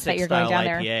envious that you're going down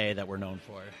there. IPA that we're known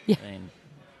for. Yeah.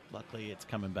 Luckily, it's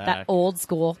coming back. That old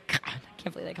school. God, I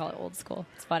can't believe they call it old school.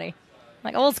 It's funny. I'm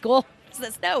like, old school? What's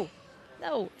this? No,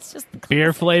 it's just the classic.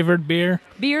 Beer flavored beer.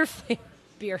 Beer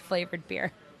flavored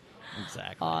beer.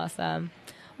 Exactly. Awesome.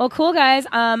 Well, cool, guys.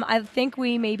 I think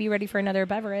we may be ready for another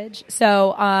beverage.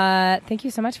 So thank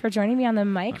you so much for joining me on the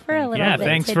mic for a little bit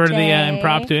thanks today. for the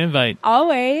impromptu invite.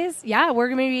 Always. Yeah, we're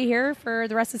going to be here for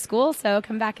the rest of school, so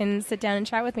come back and sit down and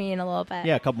chat with me in a little bit.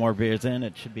 Yeah, a couple more beers in.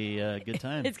 It should be a good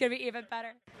time. It's going to be even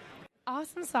better.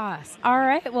 Awesome sauce. All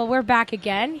right, well, we're back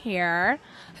again here.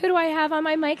 Who do I have on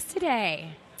my mics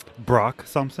today? Brock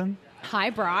Thompson. Hi,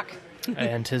 Brock.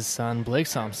 And his son, Blake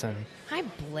Thompson. Hi,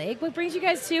 Blake. What brings you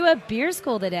guys to a beer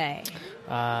school today?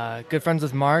 Good friends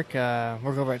with Mark.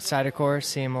 Work over at Cidercore.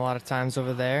 See him a lot of times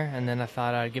over there. And then I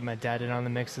thought I'd get my dad in on the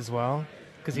mix as well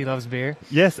because he loves beer.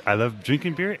 Yes, I love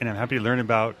drinking beer, and I'm happy to learn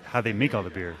about how they make all the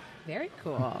beer. Very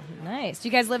cool. Nice. Do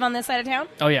you guys live on this side of town?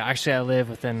 Oh yeah, actually I live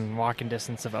within walking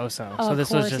distance of Oso. Oh, so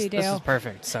this of was course you do. this is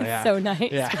perfect. So yeah. So nice.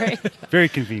 Yeah. Great. Very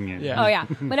convenient. Yeah. Oh yeah.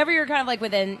 Whenever you're kind of like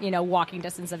within, walking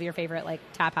distance of your favorite like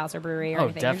tap house or brewery or Oh,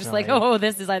 anything, you're just like, definitely.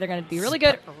 this is either going to be really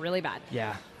good or really bad.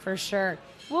 Yeah. For sure.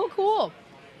 Well, cool.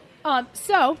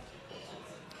 So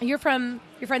you're friends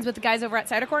with the guys over at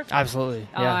Cidercore? Absolutely.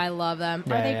 Oh, Yeah. I love them.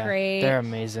 Yeah, Are they yeah. great? They're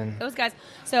amazing. Those guys.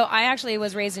 So I actually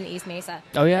was raised in East Mesa.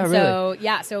 Oh, yeah, And really? So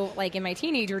yeah, so like in my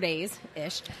teenager days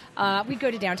ish, we'd go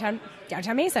to downtown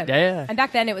Mesa. Yeah. And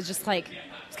back then it was just like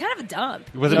it's kind of a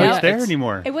dump. Wasn't you know? much there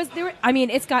anymore. It was there. I mean,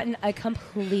 it's gotten a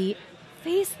complete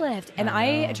facelift, and I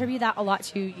attribute that a lot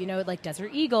to like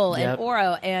Desert Eagle Yep. and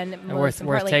Oro and And most worth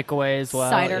importantly, takeaway as well.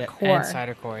 Cider Yeah, Core. And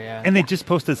Cider Core, yeah. And they just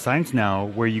posted signs now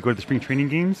where you go to the spring training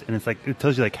games, and it's like it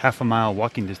tells you like half a mile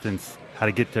walking distance how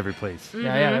to get to every place. Yeah,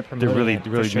 Mm-hmm. they're They're really, promoting it,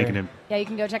 really for sure. making it. Yeah, you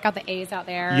can go check out the A's out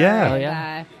there. Yeah. And, Oh,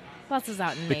 yeah. who else is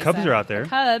out in The Mesa? Cubs are out there. The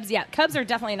Cubs, yeah. Cubs are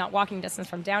definitely not walking distance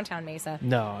from downtown Mesa.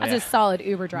 No, That's yeah. a solid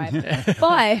Uber drive.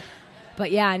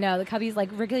 But yeah, no, the Cubbies like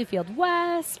Wrigley Field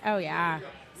West. Oh yeah,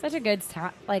 such a good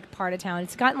part of town.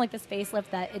 It's gotten like this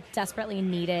facelift that it desperately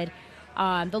needed.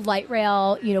 The light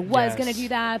rail, was Yes. going to do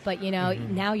that, but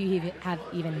now you have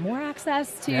even more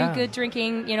access to Yeah. good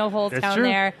drinking, holes That's down true.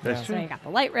 there. That's So true. you got the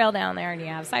light rail down there, and you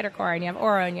have Cider Core, and you have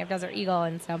Oro, and you have Desert Eagle,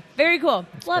 and so very cool.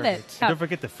 Love it. And don't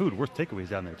forget the food. Worth takeaways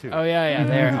down there too. Oh yeah,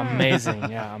 they're amazing.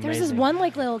 Yeah, amazing. There's this one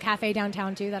like little cafe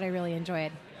downtown too that I really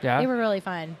enjoyed. Yeah? They were really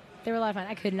fun. They were a lot of fun.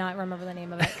 I could not remember the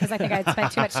name of it because I think I'd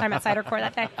spent too much time at Cider Core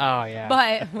that day. Oh yeah.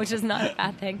 But which is not a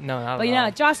bad thing. No, not But at all.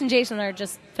 Josh and Jason are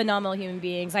just phenomenal human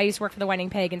beings. I used to work for the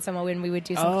Winding Pig, and so when we would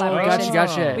do some Oh, collaborations,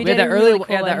 gotcha. we We had did that a early, really cool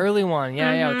yeah, that one. early one.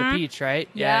 Yeah, with the peach, right?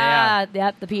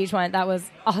 Yep, the peach one. That was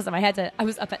awesome. I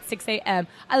was up at 6 a.m.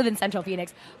 I live in Central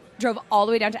Phoenix. Drove all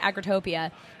the way down to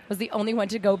Agritopia. Was the only one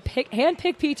to go hand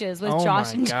pick peaches with Oh Josh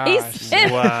my and gosh.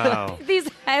 Jason. Wow. These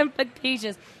hand picked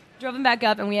peaches. Drove them back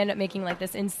up, and we ended up making like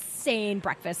this insane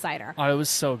breakfast cider. Oh, it was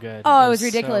so good. Oh, it was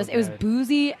ridiculous. so It was good.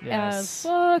 boozy Yes. as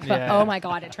fuck. But Yeah. oh my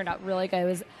god, it turned out really good.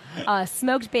 It was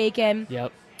smoked bacon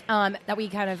Yep. that we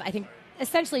kind of, I think,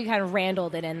 essentially kind of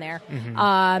randled it in there.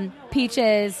 Mm-hmm.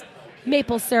 Peaches,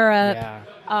 maple syrup, Yeah.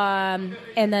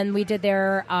 and then we did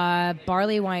their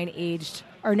barley wine aged,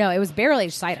 or no, it was barrel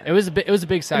aged cider. It was a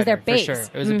big cider their for base. sure.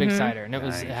 It was a big cider, and it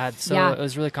Nice. had Yeah. it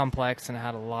was really complex and it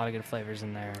had a lot of good flavors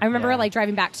in there. I remember Yeah. like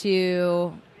driving back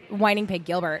to Winding Pig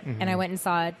Gilbert, and Mm-hmm. I went and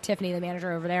saw Tiffany, the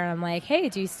manager over there, and I'm like, "Hey,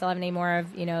 do you still have any more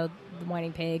of the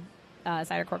Winding Pig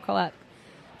cider cork cola?"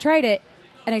 Tried it,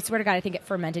 and I swear to God, I think it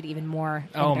fermented even more.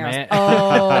 in Oh, barrels. man.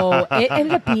 Oh, it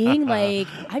ended up being like,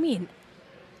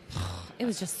 it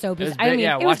was just so big. was big,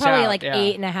 yeah, it was watch probably out, like yeah.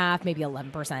 8.5, maybe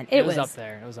 11%. It was up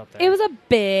there. It was up there. It was a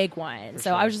big one. So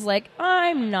sure. I was just like,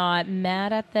 I'm not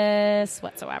mad at this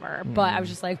whatsoever. But I was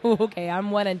just like, oh, okay,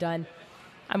 I'm one and done.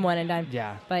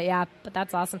 Yeah. But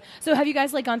that's awesome. So have you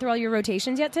guys like gone through all your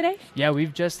rotations yet today? Yeah,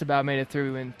 we've just about made it through.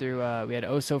 We went through. We had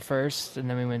Oso first, and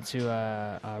then we went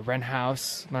to Wren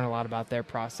House. Learned a lot about their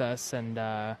process and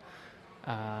a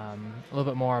little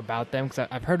bit more about them because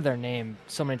I've heard their name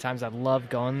so many times. I love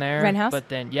going there. Wren House? But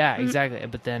then, yeah, exactly.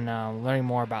 But then learning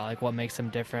more about like what makes them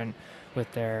different with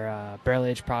their barrel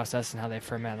age process and how they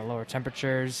ferment at lower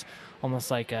temperatures. Almost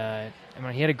like he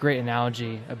had a great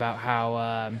analogy about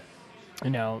how.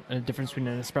 The difference between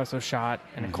an espresso shot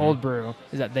and a cold brew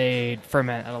is that they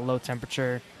ferment at a low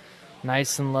temperature,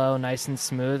 nice and low, nice and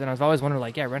smooth. And I've always wondered,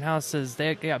 like, Wren Houses,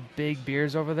 they got big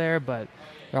beers over there, but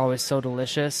they're always so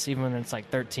delicious, even when it's like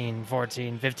 13,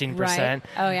 14, 15%. Right.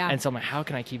 Oh, yeah. And so I'm like, how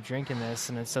can I keep drinking this?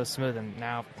 And it's so smooth. And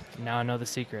now I know the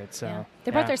secret. So Yeah.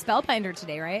 They brought their Spellbinder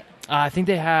today, right? I think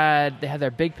they had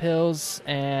their big pills,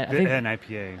 and I think an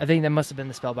IPA. I think that must have been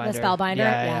the Spellbinder. The Spellbinder?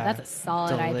 Yeah, Yeah, that's a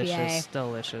solid delicious, IPA.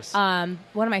 Delicious.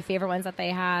 One of my favorite ones that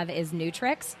they have is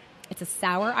Nutrix. It's a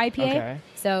sour IPA. Okay.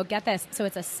 So get this. So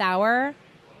it's a sour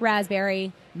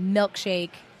raspberry milkshake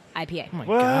IPA. Oh my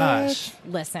What? gosh.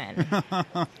 Listen.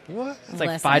 What? It's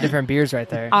like 5 different beers right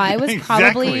there. I was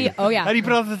probably, Exactly. oh yeah. How do you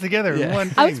put all this together in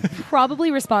one I was thing?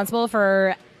 probably responsible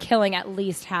for killing at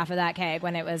least half of that keg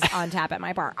when it was on tap at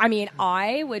my bar. I mean,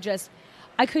 I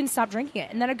couldn't stop drinking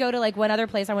it. And then I'd go to like one other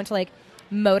place. I went to like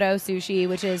Moto Sushi,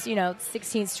 which is,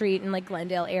 16th Street in like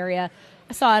Glendale area.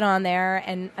 I saw it on there.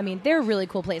 And I mean, they're a really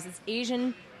cool place. It's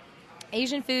Asian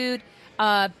food,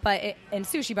 and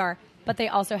sushi bar. but they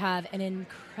also have an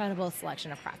incredible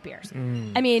selection of craft beers.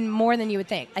 I mean, more than you would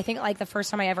think. I think like the first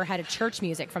time I ever had a church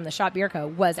music from the Shop Beer Co.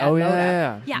 was at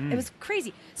Moda. Yeah, it was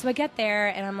crazy. So I get there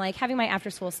and I'm like having my after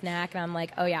school snack and I'm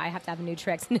like, oh yeah, I have to have a New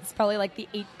Tricks, and it's probably like the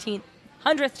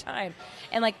 100th time,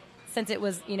 and like since it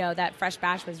was that fresh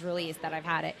batch was released that I've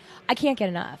had it, I can't get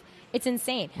enough. It's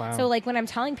insane. Wow. So, like, when I'm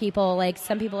telling people, like,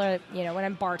 some people are, when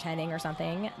I'm bartending or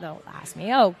something, they'll ask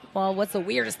me, oh, well, what's the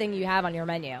weirdest thing you have on your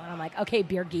menu? And I'm like, okay,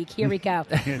 beer geek, here we go.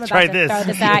 I'm Try about to this. throw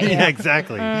this at you. Yeah,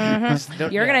 exactly.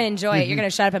 You're going to enjoy it. You're going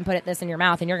to shut up and put this in your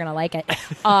mouth, and you're going to like it.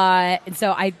 And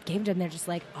so I gave them, and they're just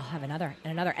like, I'll have another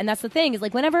and another. And that's the thing, is,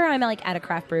 like, whenever I'm, like, at a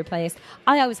craft brew place,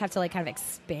 I always have to, like, kind of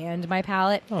expand my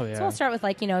palate. Oh, yeah. So I'll start with,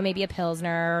 like, maybe a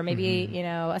Pilsner, or maybe,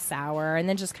 a sour, and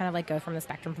then just kind of, like, go from the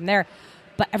spectrum from there.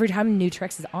 But every time New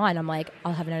Tricks is on, I'm like,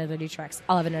 I'll have another New Tricks.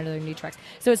 I'll have another New Tricks.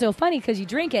 So it's so funny because you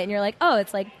drink it and you're like, oh,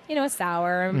 it's like, a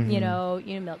sour,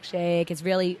 milkshake. It's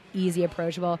really easy,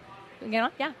 approachable. Yeah.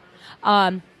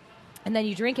 And then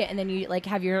you drink it and then you like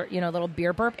have your, little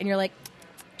beer burp and you're like,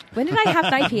 when did I have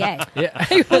an IPA?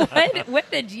 Yeah. when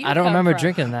did you I don't come remember from?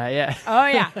 drinking that. Yeah. Oh,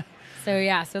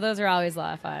 yeah. So those are always a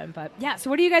lot of fun. But yeah,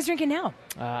 so what are you guys drinking now?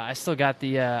 I still got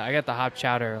I got the hop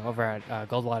chowder over at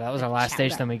Goldwater. That was our last Chowder.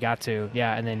 station we got to.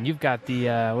 Yeah, and then you've got the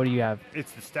what do you have?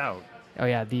 It's the stout. Oh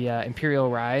yeah, the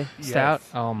Imperial Rye Stout.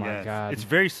 Oh my god, It's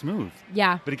very smooth.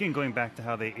 Yeah. But again, going back to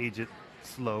how they age it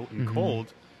slow and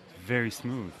cold, it's very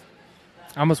smooth.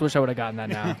 I almost wish I would have gotten that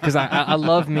now because I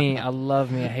love me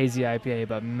a hazy IPA,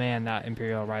 but man, that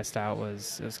Imperial Rye Stout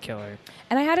was killer.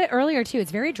 And I had it earlier, too.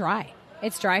 It's very dry.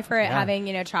 It's dry for it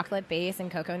having, chocolate base and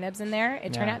cocoa nibs in there.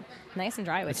 It turned out nice and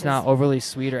dry. Which It's not overly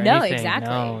sweet or no, anything. Exactly.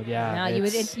 No, yeah. No,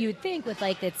 you would think with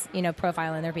like its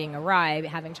profile in there being a rye,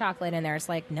 having chocolate in there, it's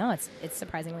like no, it's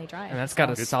surprisingly dry. And that's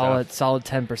got a Good solid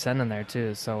 10% in there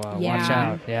too. So watch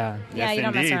out. Yeah. Yeah, Yes, you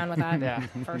don't mess indeed. around with that.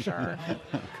 Yeah. For sure.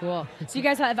 Cool. So you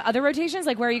guys have other rotations?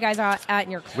 Like where are you guys at in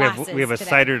your We classes have a today?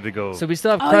 cider to go. So we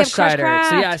still have Oh, you Crush have Crush Cider. Craft.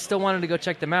 So yeah, I still wanted to go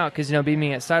check them out because being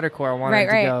me at Cider Core, I wanted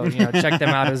Right, to go check them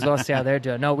out as well, see how they're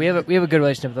doing. No, we have a good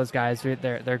relationship with those guys.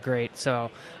 They're great. So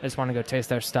I just want to go taste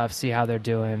their stuff, see how they're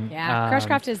doing. Yeah,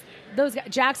 Crushcraft is those guys.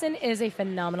 Jackson is a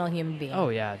phenomenal human being. Oh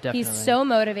yeah, definitely. He's so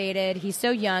motivated. He's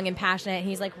so young and passionate.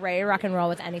 He's like ready to rock and roll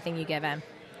with anything you give him.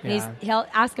 And Yeah. he'll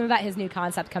ask him about his new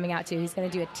concept coming out too. He's going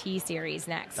to do a tea series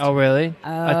next. Oh really?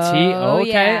 A tea? Oh, okay,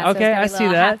 yeah. So it's okay, gonna be I a see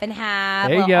little that. Half and half.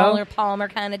 There you little go. Arnold Palmer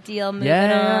kind of deal moving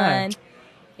Yeah. on.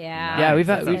 Yeah, Yeah, we've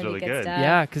so had- it's gonna Sounds be really good. stuff.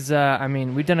 Yeah, because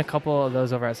we've done a couple of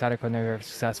those over at Cider Core and they were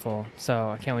successful. So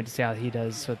I can't wait to see how he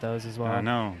does with those as well. I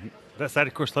know. That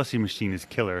Cider Core slushy machine is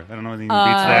killer. I don't know anything Oh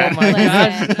beats that.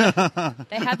 my listen.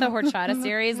 They had the horchata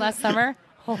series last summer.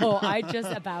 Oh, I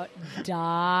just about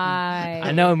died.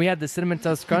 I know, and we had the cinnamon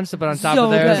toast crunch to put on top So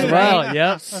of there as good, well. right?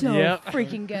 Yep. So Yep.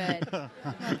 freaking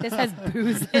good. This has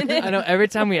booze in it. I know. Every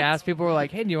time we ask people, we're like,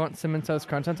 "Hey, do you want cinnamon toast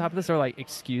crunch on top of this?" Or like,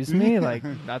 "Excuse me, like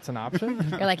that's an option."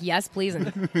 You're like, yes, please,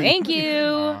 and thank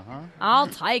you. I'll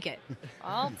take it.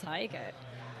 I'll take it.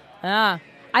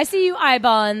 I see you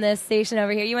eyeballing this station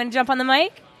over here. You want to jump on the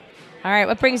mic? All right.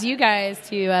 What brings you guys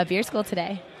to beer school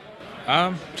today?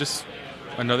 Just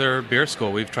another beer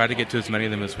school. We've tried to get to as many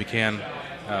of them as we can.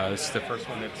 This is the first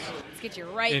one that's Let's get you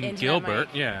right in into Gilbert.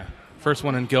 That mic. Yeah, first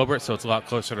one in Gilbert, so it's a lot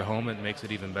closer to home. It makes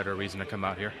it even better reason to come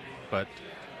out here. But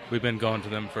we've been going to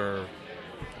them for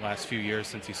the last few years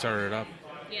since he started it up.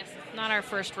 Yes, it's not our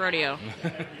first rodeo.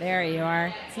 There you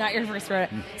are. It's not your first rodeo.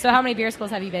 So how many beer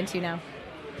schools have you been to now?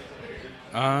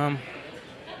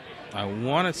 I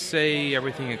want to say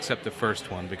everything except the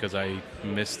first one because I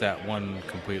missed that one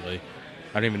completely.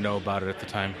 I didn't even know about it at the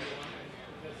time.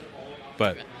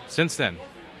 But since then,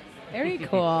 Very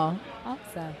cool.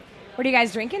 Awesome. What are you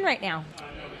guys drinking right now?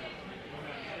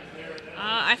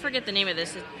 I forget the name of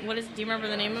this. Do you remember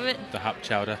the name of it? the hop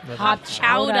chowder. Hot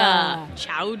Chowder.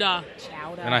 Chowder.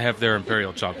 Chowder. And I have their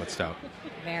Imperial Chocolate Stout.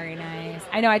 Very nice.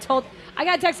 I know. I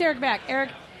got to text Eric back.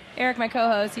 Eric, my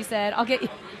co-host, he said, I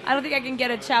don't think I can get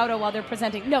a chowder while they're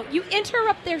presenting. No, you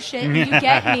interrupt their shit and you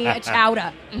get me a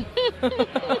chowder.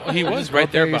 Well, he was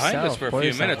right there behind us for a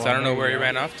few minutes. I don't know where he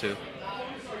ran off to.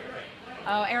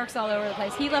 Oh, Eric's all over the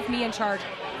place. He left me in charge.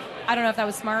 I don't know if that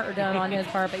was smart or dumb on his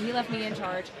part, but he left me in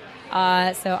charge.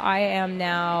 So I am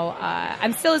now,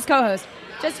 I'm still his co-host.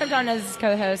 Just jumped on as his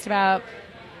co-host about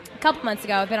a couple months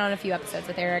ago. I've been on a few episodes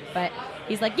with Eric, but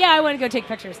he's like, yeah, I want to go take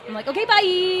pictures. I'm like, okay,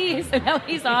 bye. So now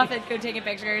he's off and go taking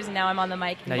pictures, and now I'm on the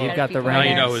mic. Now you've got the Now reins.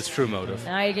 you know his true motive.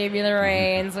 Now you gave me the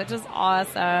reins, which is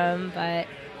awesome. But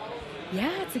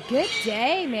yeah, it's a good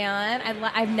day, man.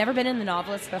 I've never been in the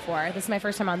Novelist before. This is my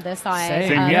first time on this side.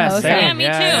 Same, of the yeah, host same. side.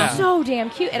 Yeah, me too. So damn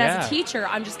cute. And as Yeah. a teacher,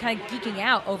 I'm just kind of geeking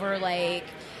out over like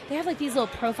they have like these little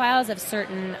profiles of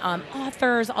certain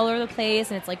authors all over the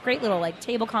place, and it's like great little like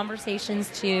table conversations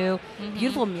too.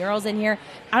 Beautiful murals in here.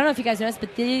 I don't know if you guys noticed,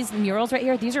 but these murals right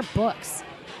here, these are books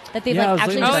that they've like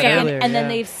actually scanned, and then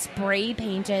they've spray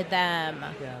painted them.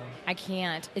 Yeah. I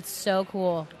can't. It's so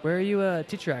cool. Where are you a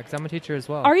teacher at? Because I'm a teacher as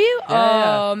well. Are you?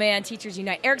 Yeah. Man, teachers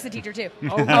unite. Eric's a teacher too.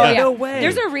 Yeah. No way.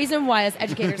 There's a reason why us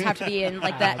educators have to be in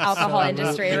like the alcohol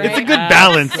industry, right? It's a good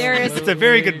balance. There is, It's a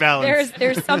very good balance.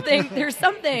 There's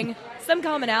some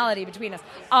commonality between us.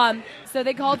 So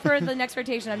they called for the next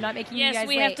rotation. I'm not making you guys Yes,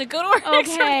 we late. have to go to our next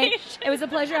Okay. rotation. It was a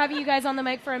pleasure having you guys on the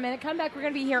mic for a minute. Come back. We're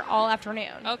going to be here all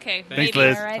afternoon. Okay. Thanks,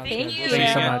 Liz. All right. Thank you. Thank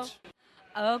you so much.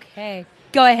 Okay.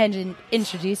 Go ahead and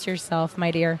introduce yourself,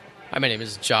 my dear. Hi, my name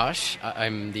is Josh.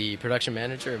 I'm the production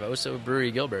manager of Oso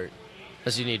Brewery Gilbert.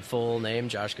 Does you need full name,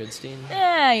 Josh Goodstein?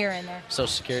 Yeah, you're in there. Social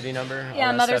security number? all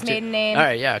Yeah, that mother's stuff too? maiden name. All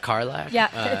right, yeah, Carlac.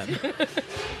 Yeah.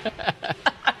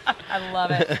 I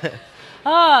love it.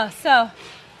 Oh, so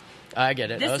I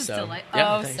get it. this Oso. is delightful.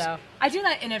 Yeah, Oh, thanks. so I do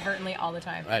that inadvertently all the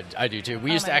time. I do too.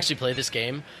 We used to actually play this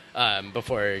game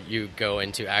before you go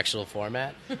into actual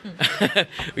format.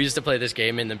 We used to play this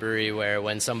game in the brewery where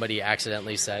when somebody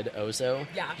accidentally said Oso,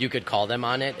 you could call them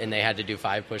on it, and they had to do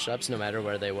 5 push-ups no matter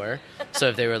where they were. So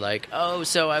if they were like, "Oh,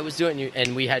 so I was doing you,"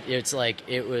 and we had, it's like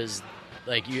it was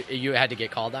like you had to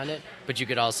get called on it, but you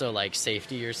could also like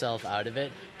safety yourself out of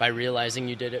it by realizing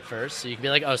you did it first. So you could be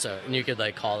like Oso, and you could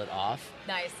like call it off.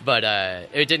 Nice. But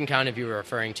it didn't count if you were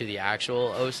referring to the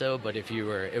actual Oso, but if you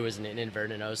were, it was an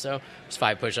inadvertent Oso. It was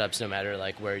 5 push-ups no matter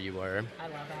like where you were. I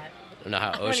love that. I don't know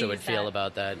how I wanna OSHA would use feel that.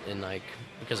 about that in like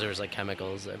because there was like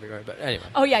chemicals everywhere. But anyway.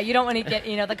 Oh yeah, you don't want to get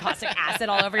the caustic acid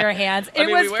all over your hands. I It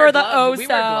mean, was we wear for the gloves.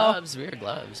 Oso. We wear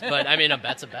gloves. But I mean, a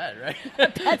bet's a bet, right?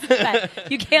 That's bad.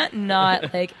 You can't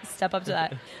not like step up to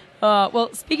that. Well,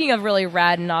 speaking of really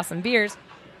rad and awesome beers,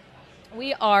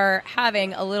 we are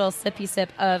having a little sippy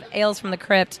sip of Ales from the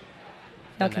Crypt.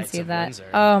 Y'all The can Knights see of that. Windsor.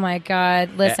 Oh my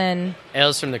God! Listen.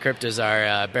 Ales from the Crypt is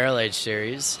our barrel aged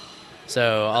series.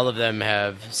 So all of them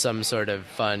have some sort of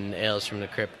fun Ales from the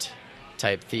Crypt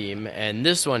type theme, and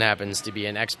this one happens to be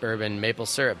an ex-bourbon maple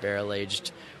syrup barrel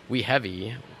aged wee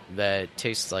heavy that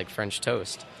tastes like French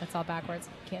toast. That's all backwards.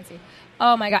 Can't see.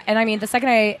 Oh my God! And I mean, the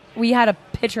second we had a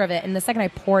picture of it, and the second I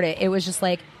poured it, it was just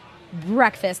like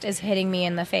breakfast is hitting me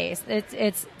in the face.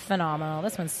 It's phenomenal.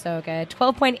 This one's so good.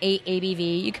 12.8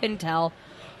 ABV. You couldn't tell,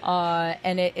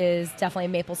 and it is definitely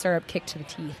maple syrup kicked to the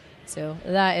teeth. So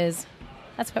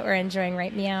that's what we're enjoying,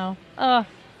 right? Meow. Oh,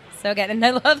 so good. And I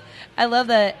love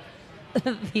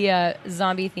the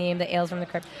zombie theme, the Ales from the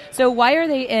Crypt. So why are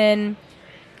they in?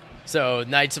 So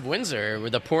Knights of Windsor,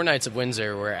 the poor Knights of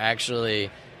Windsor were actually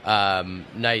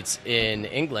knights in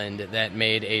England that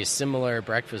made a similar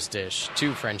breakfast dish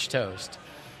to French toast.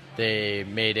 They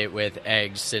made it with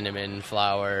eggs, cinnamon,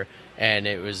 flour, and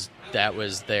that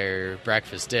was their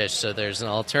breakfast dish. So there's an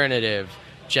alternative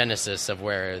genesis of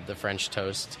where the French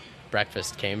toast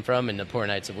breakfast came from, and the poor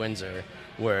Knights of Windsor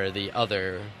were the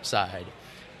other side.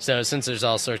 So since there's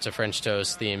all sorts of French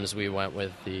toast themes, we went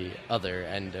with the other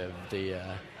end of the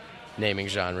naming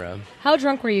genre. How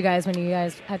drunk were you guys when you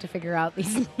guys had to figure out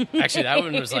these? Actually, that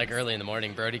one was like early in the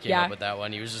morning. Brody came Yeah. up with that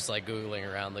one. He was just like Googling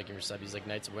around looking for stuff. He's like,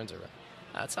 Knights of Windsor.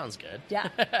 That sounds good. Yeah.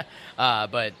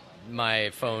 But my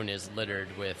phone is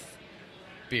littered with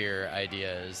beer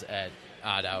ideas at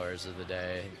odd hours of the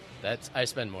day. I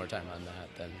spend more time on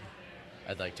that than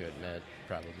I'd like to admit,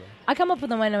 probably. I come up with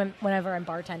them whenever I'm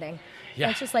bartending. Yeah.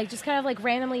 It's just kind of like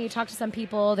randomly you talk to some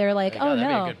people, they're like, Like, oh that'd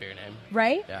no. be a good beer name.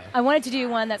 Right? Yeah. I wanted to do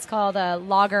one that's called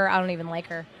Lager, I don't even like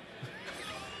her.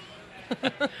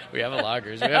 We have a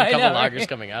lagers. We have a I couple know, lagers right?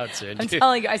 coming out soon. I'm too.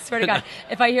 telling you, I swear to God,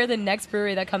 if I hear the next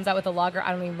brewery that comes out with a lager,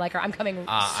 I don't even like her, I'm coming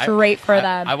I- straight for I-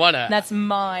 them. I wanna- That's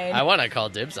mine. I want to call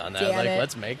dibs on that. Damn Like, it.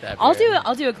 let's make that. I'll beer.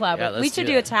 do a collab. Yeah, we let's should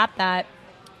do do a that. tap that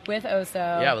with Oso.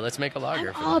 Yeah, well, let's make a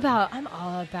lager. I'm all about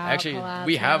Actually, collabs,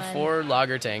 we have man. 4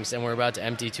 lager tanks, and we're about to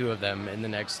empty 2 of them in the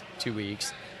next 2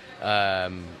 weeks.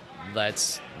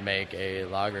 Let's make a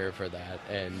lager for that.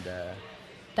 And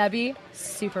That'd be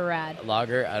super rad.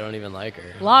 lager, I don't even like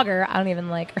her. Lager, I don't even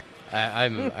like her.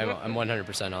 I'm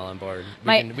 100% all on board.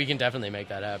 We can definitely make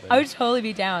that happen. I would totally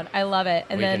be down. I love it.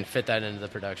 And we then can fit that into the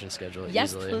production schedule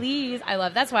yes, easily. please.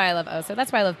 That's why I love Oso.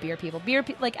 That's why I love beer people.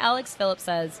 Like Alex Phillips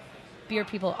says, beer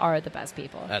people are the best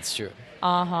people. That's true.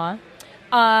 So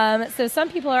some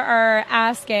people are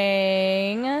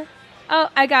asking. Oh,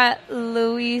 I got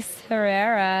Luis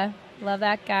Herrera. Love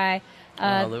that guy.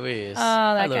 Luis.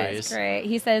 Oh, that Hi, guy's Luis. great.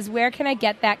 He says, "Where can I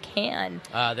get that can?"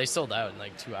 They sold out in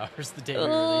like 2 hours the day we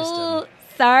released Oh, them.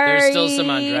 sorry. There's still some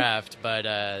on draft, but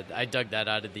I dug that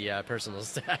out of the personal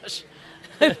stash.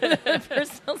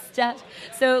 Personal stash.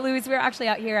 So, Louis, we're actually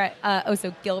out here at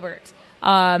Oso Gilbert.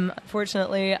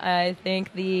 Fortunately, I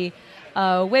think the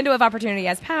window of opportunity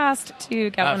has passed to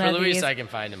get one for of Luis, these. I can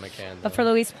find him a can. But for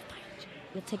Luis,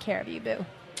 we'll take care of you, boo.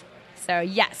 So,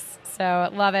 yes. So,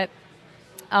 love it.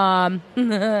 So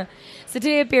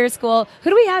today at Beer School, who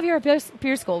do we have here at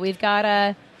Beer School? We've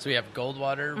got So we have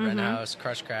Goldwater, Wren House,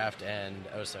 Crushcraft, and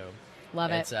Oso.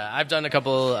 Love it. I've done a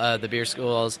couple the beer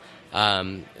schools.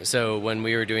 So when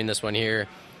we were doing this one here,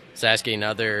 I was asking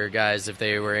other guys if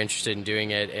they were interested in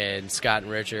doing it, and Scott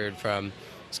and Richard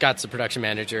Scott's the production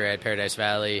manager at Paradise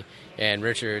Valley, and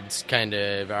Richard's kind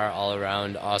of our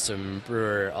all-around awesome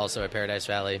brewer also at Paradise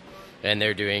Valley, and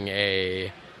they're doing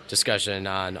a discussion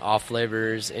on off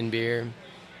flavors in beer.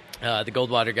 The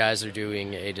Goldwater guys are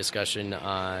doing a discussion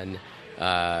on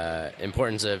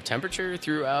importance of temperature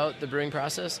throughout the brewing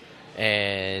process,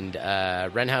 and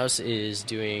Wren House is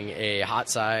doing a hot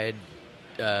side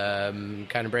kind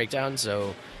of breakdown.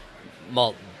 So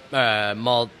malt,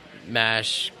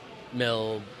 mash,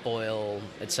 mill, boil,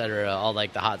 etc. All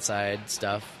like the hot side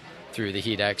stuff through the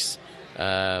heat X.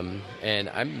 And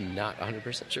I'm not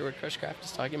 100% sure what Crushcraft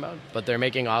is talking about, but they're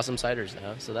making awesome ciders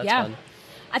now, so that's fun.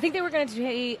 I think they were going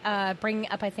to bring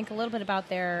up, I think, a little bit about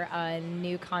their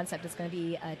new concept. It's going to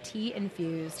be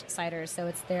tea-infused ciders, so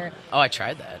it's their... Oh, I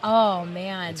tried that. Oh,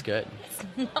 man. It's good.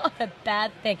 It's not a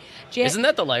bad thing. Isn't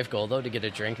that the life goal, though, to get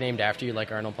a drink named after you, like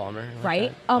Arnold Palmer? Like right?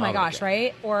 that? Oh, my gosh,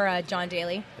 right? Or John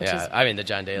Daly, which is I mean, the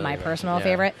John Daly. my one. personal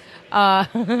favorite.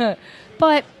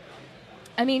 But...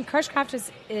 I mean, Crushcraft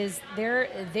is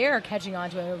they're catching on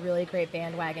to a really great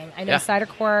bandwagon. I know Cider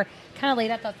Core kind of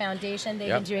laid out the foundation. They've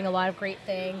been doing a lot of great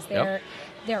things. Their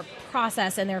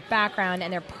process and their background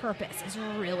and their purpose is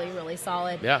really, really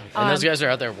solid. Yeah, and those guys are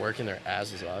out there working their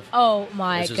asses off. Oh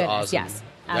my goodness, awesome. yes.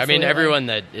 Absolutely. I mean, everyone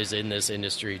that is in this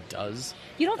industry does.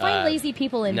 You don't find lazy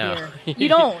people in no. beer. You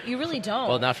don't. You really don't.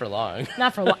 Well, not for long.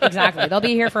 Not for long. Exactly. They'll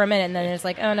be here for a minute, and then it's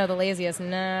like, oh, no, the laziest.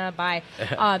 Nah, bye.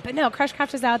 But no,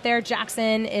 Crushcraft is out there.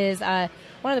 Jackson is one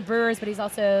of the brewers, but he's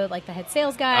also like the head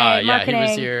sales guy, marketing. He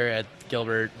was here at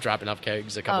Gilbert dropping off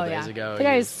kegs a couple days ago. The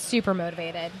guy is super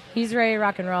motivated. He's ready to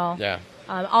rock and roll. Yeah.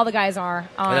 All the guys are.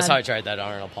 And that's how I tried that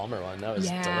Arnold Palmer one. That was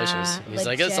delicious. And he's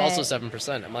like, it's also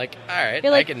 7%. I'm like, all right,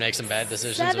 I can make some bad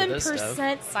decisions with this stuff.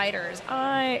 7% ciders.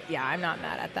 I'm not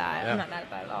mad at that. Yeah. I'm not mad at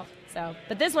that at all. So,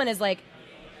 but this one is like,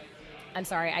 I'm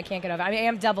sorry, I can't get over. I mean, I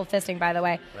am double fisting, by the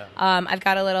way. Yeah. I've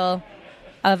got a little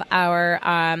of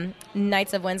our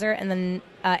Knights of Windsor, and then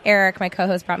Eric, my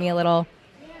co-host, brought me a little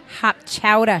hop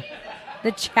chowder.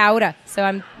 The chowder. So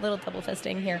I'm a little double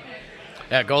fisting here.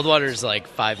 Yeah, Goldwater's like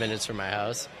 5 minutes from my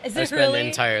house. Is I it spend really?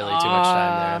 entirely too much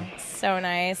time there. So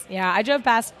nice. Yeah, I drove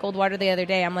past Goldwater the other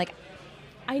day. I'm like,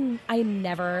 I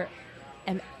never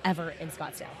am ever in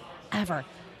Scottsdale. Ever.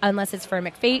 Unless it's for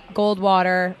McFate,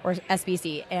 Goldwater, or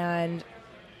SBC. And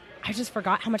I just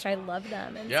forgot how much I love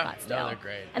them in Scottsdale. No, they're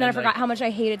great. And then I forgot how much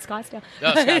I hated Scottsdale.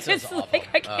 No, Scottsdale's awful. Like,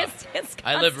 I can't stand Scottsdale.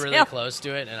 I live really close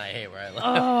to it, and I hate where I live.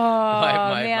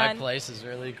 My place is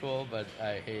really cool, but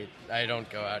I don't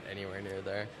go out anywhere near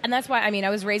there. And that's why, I mean, I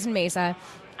was raised in Mesa.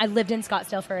 I lived in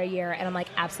Scottsdale for a year, and I'm like,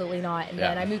 absolutely not. And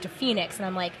then I moved to Phoenix, and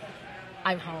I'm like,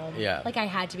 I'm home. Yeah. Like, I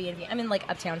had to be in Phoenix. I'm in, like,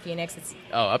 Uptown Phoenix.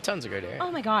 Uptown's a great area. Oh,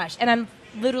 my gosh. And I'm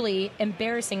literally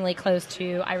embarrassingly close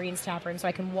to Irene's Tap Room, so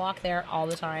I can walk there all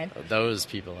the time. Those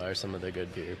people are some of the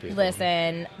good beer people.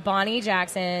 Listen, Bonnie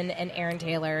Jackson and Aaron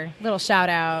Taylor, little shout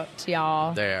out to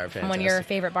y'all. They are fantastic. One of your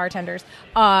favorite bartenders.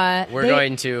 We're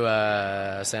going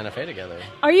to Santa Fe together.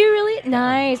 Are you really?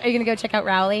 Nice. Are you going to go check out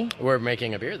Rowley? We're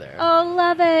making a beer there. Oh,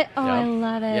 love it. Oh, Yep. I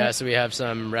love it. Yeah, so we have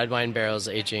some red wine barrels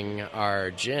aging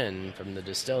our gin from the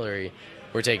distillery.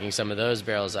 We're taking some of those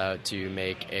barrels out to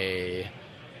make a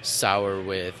sour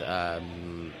with a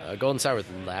golden sour with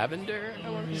lavender. I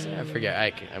want to say. I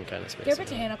forget. I'm kind of spacing. They're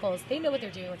botanicals. They know what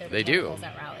they're doing with their They botanicals do.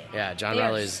 at Rowley. Yeah, John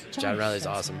Rowley's so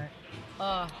awesome. smart.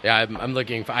 Oh. Yeah, I'm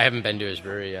looking for. I haven't been to his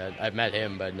brewery yet. I've met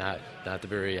him, but not the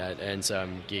brewery yet, and so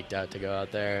I'm geeked out to go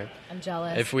out there. I'm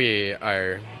jealous. If we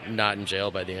are not in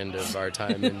jail by the end of our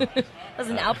time,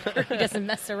 Listen, Albuquerque doesn't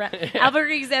mess around.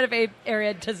 Albuquerque Santa Fe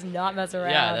area does not mess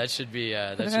around. Yeah, that should be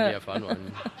a fun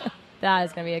one. That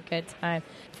is gonna be a good time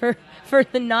for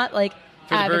the not like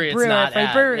for the brewery. brewer, It's not for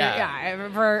the brewery, yeah.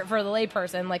 for the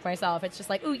layperson like myself. It's just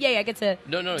like, ooh, yay, I get to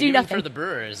no, do even nothing. for the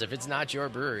brewers. If it's not your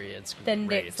brewery, it's then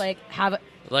great. it's like have it.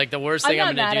 Like the worst thing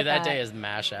I'm going to do that that day is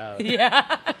mash out.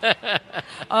 Yeah.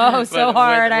 Oh, so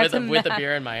hard. With a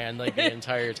beer in my hand like the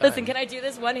entire time. Listen, can I do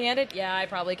this one-handed? Yeah, I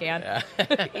probably can.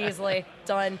 Yeah. Easily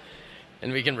done.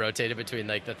 And we can rotate it between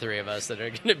like the three of us that are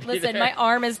going to be Listen, there. my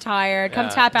arm is tired. Come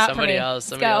tap out somebody for me.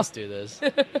 Somebody else do this.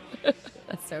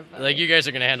 That's so funny. Like, you guys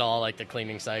are going to handle all, like, the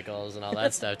cleaning cycles and all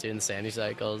that stuff, too, and the sandy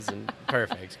cycles. And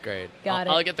perfect. Great. Got it.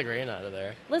 I'll get the grain out of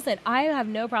there. Listen, I have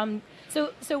no problem.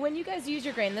 So when you guys use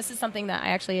your grain, this is something that I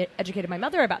actually educated my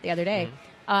mother about the other day.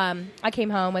 I came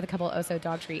home with a couple of Oso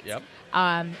dog treats. Yep.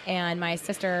 And my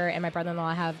sister and my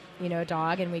brother-in-law have, a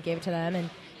dog, and we gave it to them. And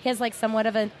he has, like, somewhat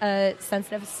of a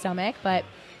sensitive stomach, but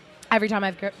every time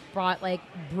I've brought, like,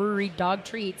 brewery dog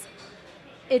treats,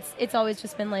 it's always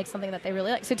just been, like, something that they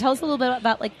really like. So tell us a little bit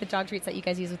about, like, the dog treats that you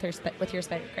guys use with your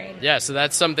spent grain. Yeah, so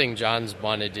that's something John's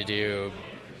wanted to do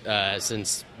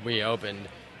since we opened.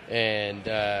 And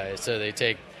so they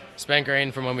take spent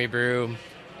grain from when we brew,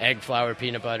 egg, flour,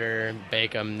 peanut butter,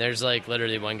 bake them. There's, like,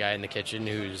 literally one guy in the kitchen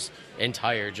whose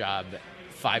entire job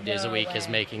 5 days a week is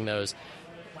making those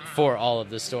for all of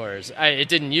the stores. It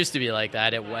didn't used to be like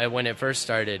that. When it first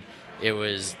started, it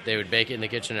was they would bake it in the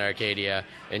kitchen at Arcadia,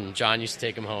 and John used to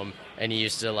take them home, and he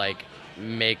used to, like,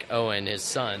 make Owen, his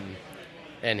son,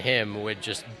 and him would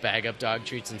just bag up dog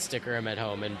treats and sticker them at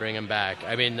home and bring them back.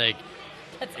 I mean, like,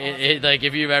 that's awesome. Like,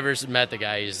 if you've ever met the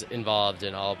guy, he's involved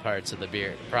in all parts of the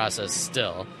beer process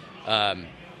still.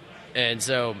 And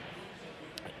so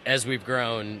as we've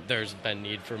grown, there's been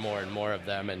need for more and more of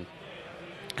them, and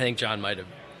I think John might have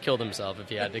killed himself if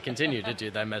he had to continue to do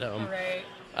them at home. Right.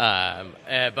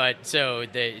 But so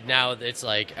now it's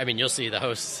like, I mean, you'll see the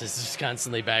host is just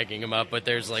constantly bagging them up, but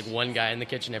there's like one guy in the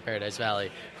kitchen at Paradise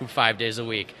Valley who 5 days a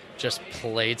week just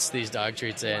plates these dog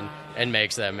treats in and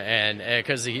makes them. And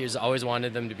because he's always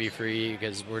wanted them to be free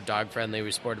because we're dog friendly,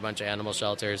 we support a bunch of animal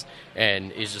shelters,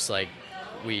 and he's just like,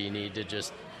 we need to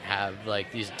just have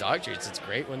like these dog treats. It's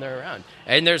great when they're around.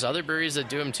 And there's other breweries that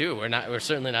do them too. We're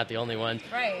certainly not the only one.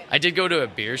 Right. I did go to a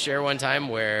beer share one time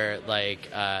where like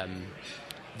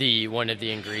one of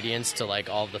the ingredients to like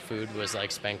all the food was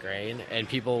like spent grain, and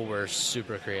people were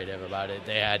super creative about it.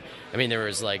 There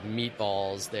was like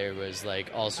meatballs, there was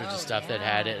like all sorts of stuff that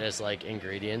had it as like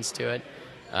ingredients to it.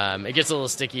 It gets a little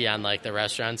sticky on like the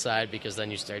restaurant side because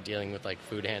then you start dealing with like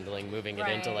food handling, moving it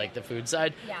into like the food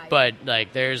side. Yeah, but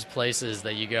like there's places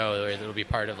that you go where it'll be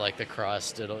part of like the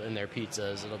crust, in their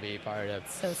pizzas, it'll be part of.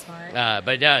 So smart.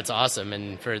 But yeah, it's awesome,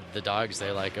 and for the dogs,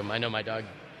 they like them. I know my dog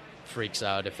freaks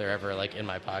out if they're ever like in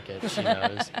my pocket. She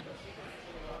knows.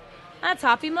 That's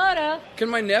Hoppy Moto. Can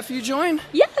my nephew join?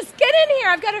 Yes, get in here.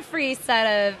 I've got a free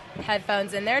set of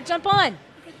headphones in there. Jump on.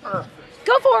 Go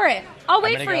for it. I'll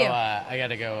wait for you. I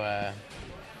gotta go.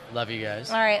 Love you guys.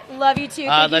 All right, love you too.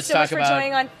 Thank you so much for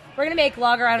joining on. We're gonna make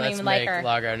Lager. I don't even like her.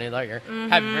 Lager. I don't even like her. Mm-hmm.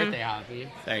 Happy birthday, Hoppy.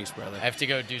 Thanks, brother. I have to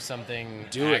go do something.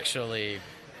 Actually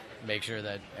make sure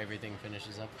that everything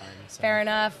finishes up fine. So. Fair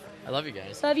enough. I love you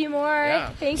guys. Love you more. Yeah.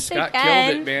 Thanks Scott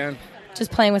again. killed it, man. Just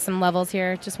playing with some levels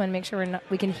here. Just want to make sure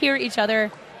we can hear each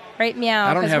other. Right,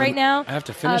 meow. Because right now, I have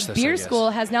to finish this. Beer School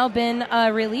has now been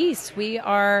released.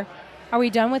 Are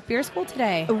we done with Beer School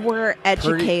today? We're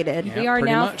educated. We are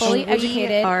now fully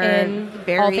educated in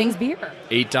all things beer.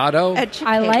 8.0.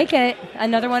 I like it.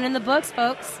 Another one in the books,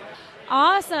 folks.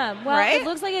 Awesome. Well, It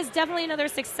looks like it's definitely another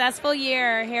successful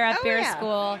year here at Beer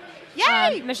School.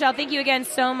 Yay! Michelle, thank you again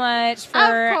so much for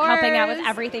helping out with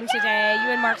everything today. You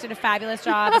and Mark did a fabulous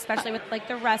job, especially with like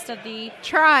the rest of the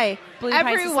Blue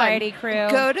Pint Society crew.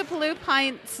 Go to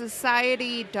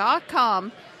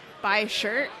bluepintsociety.com, buy a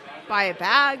shirt, buy a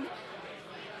bag.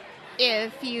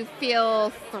 If you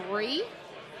feel 3,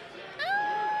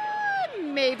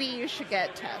 maybe you should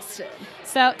get tested.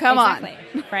 So come on,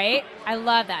 right? I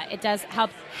love that. It does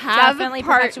help definitely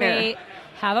perpetuate.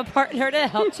 Have a partner to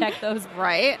help check those.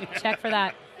 Right. Check for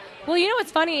that. Well, you know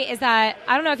what's funny is that,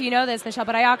 I don't know if you know this, Michelle,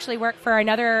 but I actually work for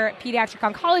another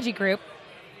pediatric oncology group.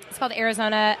 It's called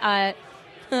Arizona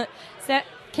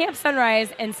Camp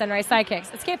Sunrise and Sunrise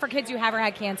Sidekicks. It's camp for kids who have or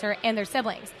had cancer and their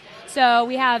siblings. So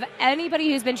we have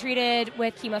anybody who's been treated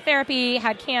with chemotherapy,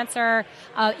 had cancer,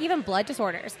 even blood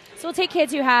disorders. So we'll take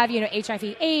kids who have,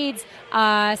 HIV/AIDS,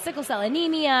 sickle cell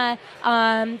anemia,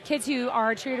 kids who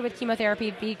are treated with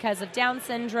chemotherapy because of Down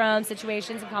syndrome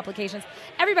situations and complications.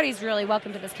 Everybody's really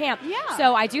welcome to this camp. Yeah.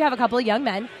 So I do have a couple of young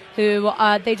men who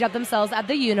they dub themselves at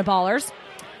the Uniballers.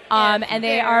 And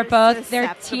they are both,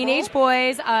 they're teenage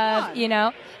boys of,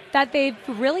 that they've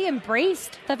really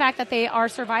embraced the fact that they are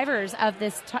survivors of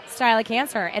this style of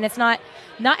cancer. And it's not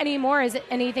anymore is it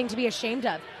anything to be ashamed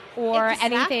of or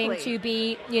anything to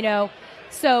be,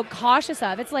 so cautious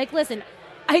of. It's like, listen,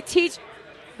 we have to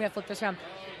flip this around.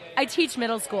 I teach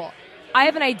middle school. I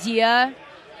have an idea,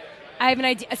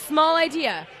 a small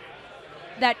idea,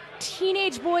 that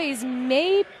teenage boys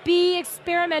may be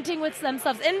experimenting with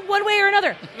themselves in one way or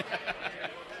another.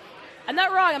 I'm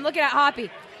not wrong. I'm looking at Hoppy.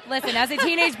 Listen, as a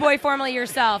teenage boy, formerly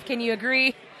yourself, can you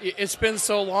agree? It's been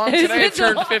so long. Today I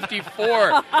turned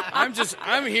 54.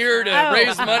 I'm here to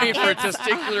raise money for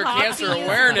testicular cancer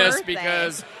awareness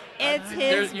because it's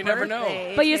his you never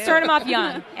know. But you start him off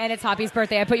young, and it's Hoppy's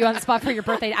birthday. I put you on the spot for your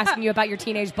birthday, asking you about your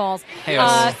teenage balls. Hey,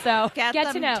 so get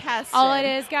to them know. tested. All it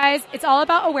is, guys, it's all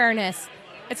about awareness.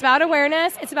 It's about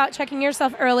awareness. It's about checking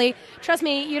yourself early. Trust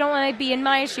me, you don't want to be in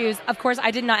my shoes. Of course,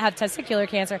 I did not have testicular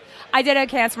cancer. I did have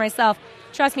cancer myself.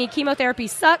 Trust me, chemotherapy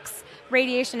sucks.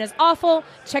 Radiation is awful.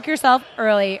 Check yourself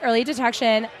early. Early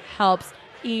detection helps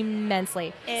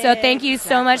immensely. So thank you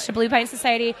so much to Blue Pint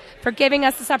Society for giving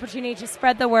us this opportunity to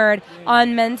spread the word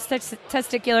on men's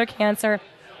testicular cancer,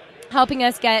 helping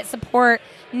us get support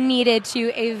needed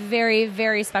to a very,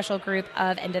 very special group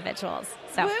of individuals.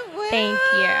 So thank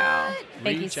you.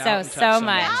 Thank you so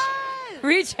much.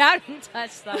 Reach out and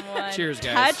touch someone. Cheers,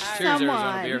 guys. Touch Cheers, someone.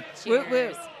 Arizona beer.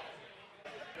 Cheers.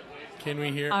 Can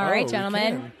we hear? All right, we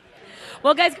gentlemen. can.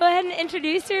 Well, guys, go ahead and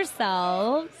introduce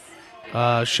yourselves.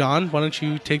 Sean, why don't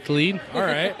you take the lead? All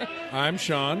right. I'm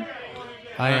Sean.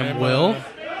 I am Will.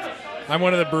 I'm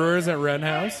one of the brewers at Ren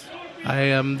House. I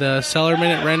am the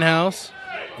cellarman at Wren House.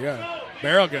 Yeah.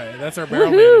 Barrel guy. That's our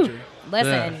barrel Woohoo. manager.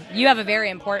 Listen, you have a very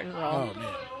important role. Oh,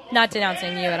 man. Not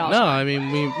denouncing you at all. No, I mean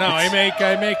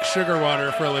I make sugar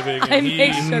water for a living. I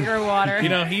make sugar water. You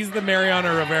know, he's the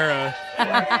Mariano Rivera,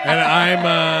 and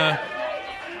I'm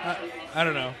I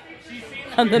don't know.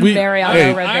 I'm the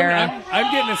Mariano Rivera.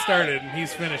 I'm getting it started, and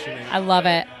he's finishing it. I love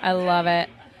it. I love it.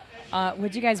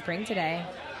 What'd you guys bring today?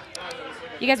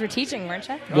 You guys were teaching, weren't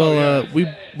you? Well,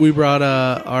 we brought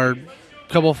our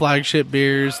couple flagship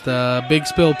beers, the Big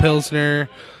Spill Pilsner,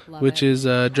 which is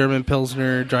a German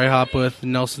Pilsner dry hop with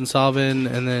Nelson Sauvin,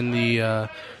 and then the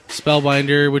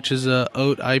Spellbinder, which is a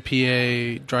oat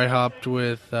IPA dry hopped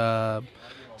with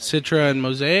Citra and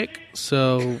Mosaic.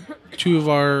 So two of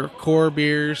our core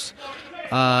beers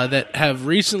that have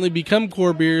recently become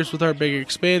core beers with our big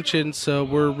expansion. So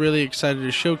we're really excited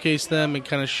to showcase them and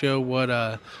kind of show what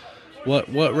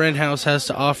Wren House has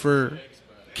to offer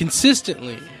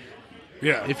consistently.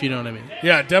 Yeah, if you know what I mean.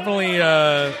 Yeah, definitely.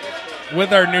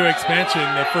 With our new expansion,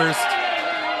 the first two.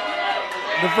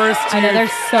 I know they're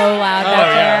so loud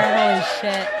back there. Holy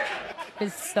shit,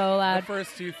 it's so loud. The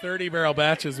first two 30-barrel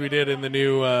batches we did in the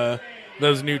new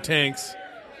those new tanks,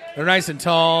 they're nice and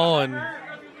tall, and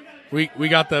we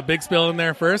got the Big Spill in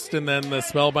there first, and then the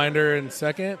Spellbinder in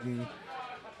second, and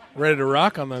ready to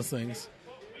rock on those things.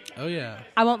 Oh yeah.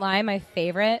 I won't lie, my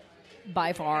favorite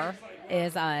by far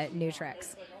is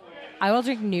Nutrix. I will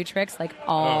drink Nutrix like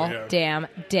all damn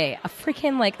day. A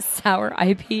freaking like sour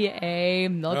IPA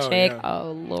milkshake.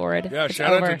 Oh Lord. Yeah,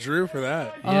 shout out to Drew for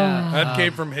that. Yeah. That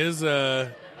came from his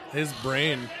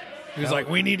brain. He was like,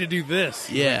 we need to do this.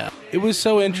 Yeah. It was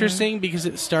so interesting because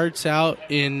it starts out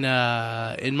in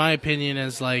my opinion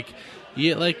as like you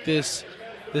get like this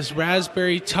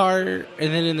raspberry tart,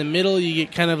 and then in the middle you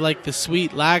get kind of like the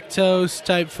sweet lactose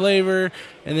type flavor,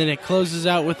 and then it closes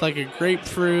out with like a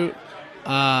grapefruit.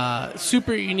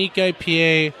 Super unique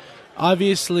IPA,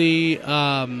 obviously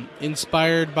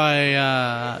inspired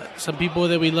by some people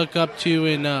that we look up to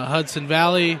in Hudson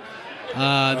Valley.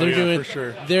 For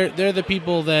sure. They're the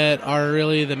people that are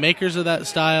really the makers of that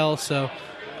style. So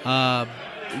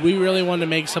we really wanted to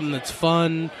make something that's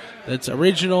fun, that's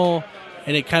original,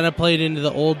 and it kind of played into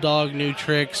the Old Dog New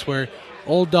Tricks, where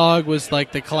Old Dog was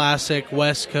like the classic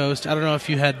West Coast. I don't know if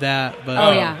you had that, but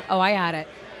I had it.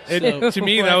 To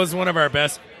me, that was one of our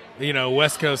best,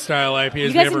 West Coast style IPAs we ever made.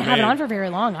 You guys didn't have it on for very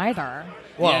long either.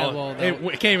 Well,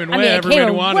 it came and went.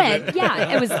 Everybody wanted it.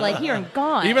 Yeah, it was like here and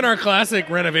gone. Even our classic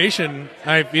renovation,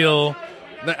 I feel.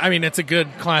 It's a good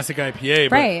classic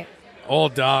IPA, right? But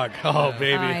Old Dog, oh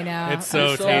baby, I know, it's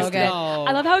so tasty. Good.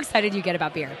 I love how excited you get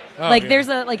about beer. Oh, there's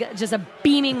just a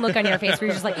beaming look on your face where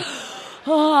you're just like.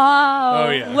 Oh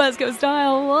yeah. West Coast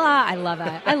style. I love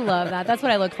that. I love that. That's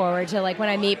what I look forward to. Like when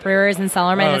I meet brewers and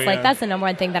cellarmen, it's like that's the number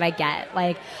one thing that I get.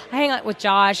 Like I hang out with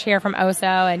Josh here from Oso,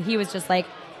 and he was just like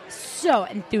so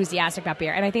enthusiastic about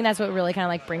beer, and I think that's what really kind of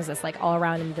like brings us like all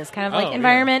around in this kind of like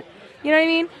environment. You know what I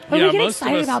mean? When we get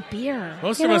excited about beer.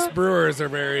 Most of us brewers are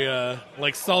very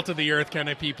like salt of the earth kind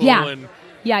of people. Yeah. And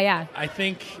yeah. I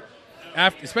think,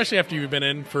 especially after you've been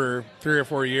in for 3 or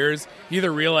 4 years, you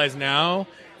either realize now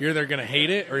you're either going to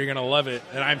hate it or you're going to love it.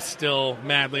 And I'm still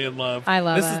madly in love. I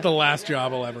love this it. This is the last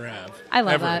job I'll ever have. I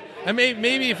love that. And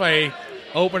maybe if I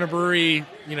open a brewery,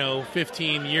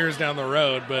 15 years down the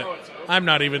road, but I'm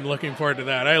not even looking forward to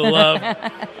that. I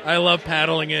love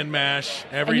paddling in mash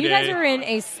every day. And you guys are in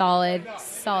a solid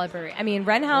brewery. I mean,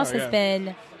 Wren House has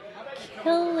been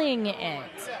killing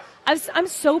it. I'm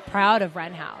so proud of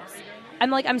Wren House.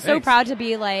 I'm so proud to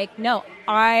be like, no,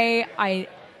 I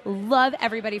love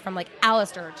everybody from like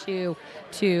Alistair to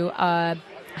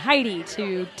Heidi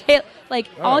to Taylor. Like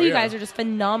all you guys are just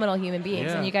phenomenal human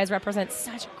beings, and you guys represent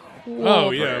such a cool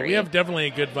brewery. We have definitely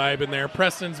a good vibe in there.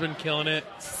 Preston's been killing it.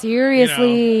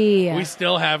 Seriously. We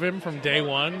still have him from day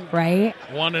one. Right.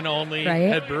 One and only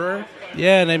head brewer.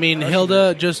 Yeah, and I mean,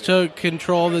 Hilda just took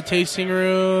control of the tasting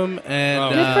room,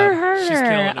 and good for her. she's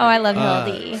killing it. Oh, I love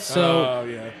Hildy.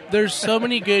 So there's so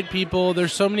many good people.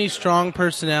 There's so many strong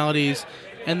personalities,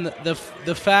 and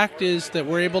the fact is that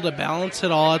we're able to balance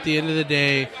it all at the end of the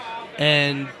day,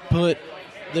 and put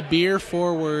the beer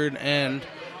forward. And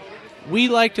we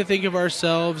like to think of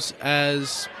ourselves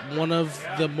as one of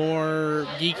the more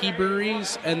geeky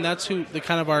breweries, and that's the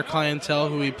kind of our clientele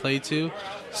who we play to.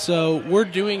 So we're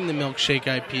doing the milkshake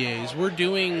IPAs, we're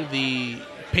doing the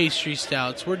pastry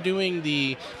stouts, we're doing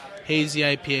the hazy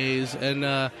IPAs,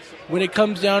 and when it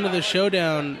comes down to the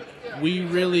showdown, we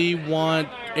really want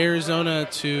Arizona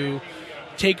to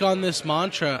take on this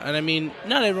mantra. And I mean,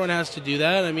 not everyone has to do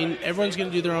that. I mean, everyone's going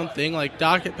to do their own thing. Like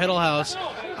Doc at Pedal House,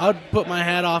 I would put my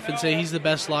hat off and say he's the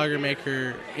best lager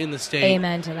maker in the state.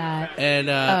 Amen to that.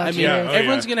 And I mean,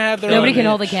 everyone's going to have their Nobody own can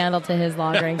hold a niche. candle to his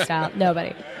lagering style.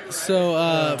 Nobody.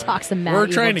 So talk some we're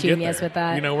mad trying evil to get genius there. with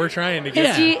that. We're trying to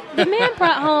get there. The man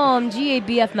brought home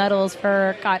GABF medals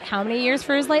for how many years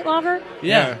for his light lager?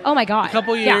 Yeah. Oh my god. A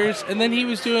couple Yeah. years, and then he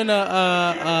was doing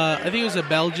I think it was a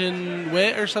Belgian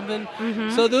wit or something.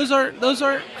 Mm-hmm. So those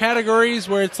are categories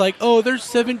where it's like, oh, there's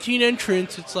 17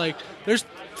 entrants. It's like there's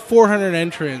 400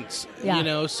 entrants.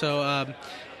 Yeah. So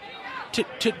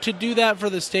to do that for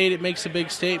the state, it makes a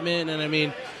big statement. And I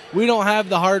mean, we don't have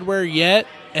the hardware yet,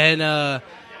 and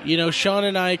Sean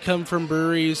and I come from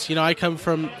breweries. I come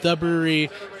from the brewery,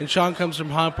 and Sean comes from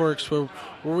Hopworks,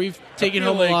 where we've taken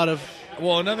home a lot of.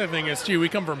 Well, another thing is, too, we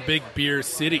come from big beer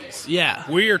cities. Yeah.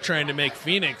 We are trying to make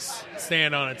Phoenix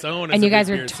stand on its own as And a you guys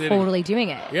big are beer city. totally doing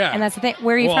it. Yeah. And that's the thing.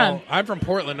 Where are you from? I'm from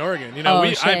Portland, Oregon. Oh,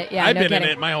 shit. Yeah, I've no been in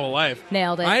kidding. it my whole life.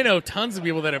 Nailed it. I know tons of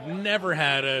people that have never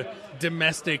had a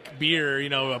domestic beer, a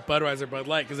Budweiser, Bud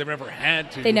Light, because they've never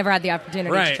had to. They never had the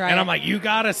opportunity Right. to try And it. I'm like, you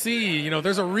got to see,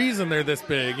 there's a reason they're this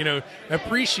big.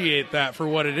 Appreciate that for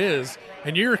what it is.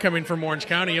 And you're coming from Orange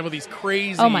County, you have all these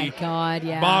crazy Oh my god,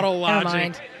 yeah. Bottle Never Logic,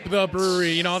 mind. the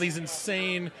brewery, all these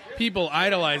insane people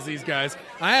idolize these guys.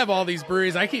 I have all these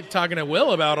breweries. I keep talking to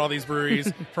Will about all these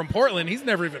breweries from Portland he's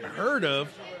never even heard of.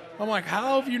 I'm like,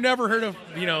 how have you never heard of,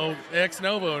 Ex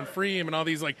Novo and Freem and all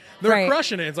these, they're Right.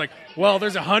 crushing it. It's like, well,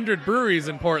 there's 100 breweries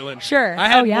in Portland. Sure. I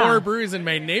had Oh, yeah. more breweries in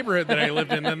my neighborhood that I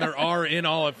lived in than there are in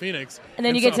all of Phoenix. And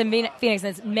then you get to Phoenix, and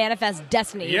it's Manifest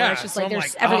Destiny, Yeah, where it's just so like I'm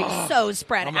there's like, everything's so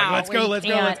spread I'm like, out. let's where go, you let's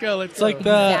go, can't- let's go, let's It's go. like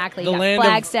the Exactly. You got land of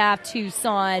Flagstaff,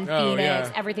 Tucson, Oh, Phoenix,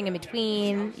 yeah. everything in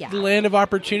between. Yeah. the land of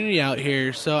opportunity out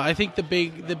here. So I think the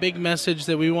big message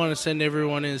that we want to send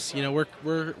everyone is,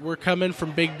 we're coming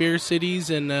from big beer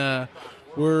cities, and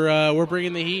we're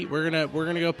bringing the heat. We're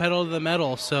gonna go pedal to the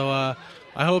metal. So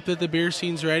I hope that the beer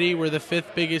scene's ready. We're the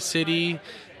 5th biggest city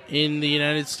in the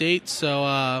United States.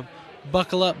 So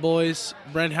buckle up, boys.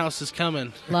 Brent House is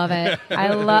coming. Love it. I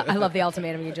love the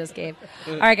ultimatum you just gave.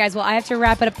 All right, guys. Well, I have to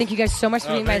wrap it up. Thank you guys so much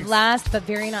for being my last, but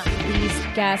very not least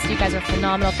guest. You guys are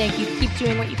phenomenal. Thank you. Keep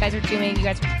doing what you guys are doing. You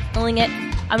guys are killing it.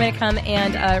 I'm going to come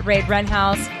and raid Brent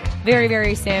House very,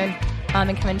 very soon.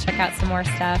 And come and check out some more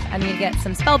stuff. I'm going to get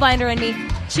some Spellbinder in me.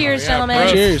 Cheers, gentlemen.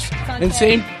 Cheers. Sunday.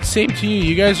 And same to you.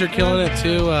 You guys are killing it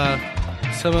too.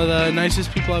 Some of the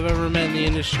nicest people I've ever met in the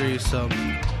industry. So.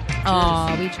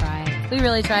 Oh, we try. We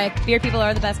really try. Beer people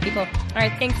are the best people. All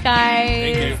right, thanks, guys.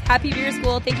 Thank you. Happy Beer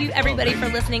School. Thank you, everybody, for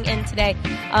listening in today.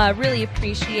 Really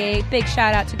appreciate. Big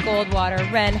shout out to Goldwater,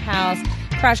 Wren House,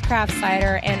 Crush Craft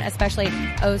Cider, and especially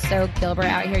So Gilbert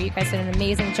out here. You guys did an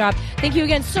amazing job. Thank you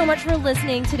again so much for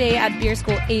listening today at Beer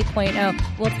School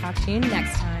 8.0. We'll talk to you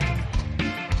next time.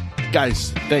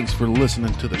 Guys, thanks for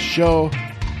listening to the show.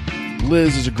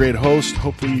 Liz is a great host.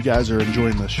 Hopefully you guys are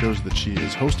enjoying the shows that she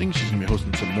is hosting. She's going to be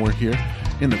hosting some more here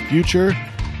in the future.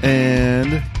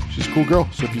 And she's a cool girl.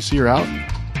 So if you see her out,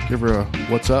 give her a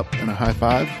what's up and a high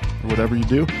five or whatever you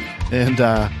do. And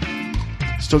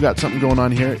still got something going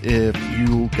on here. If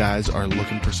you guys are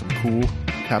looking for some cool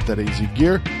Tap That AZ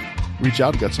gear, reach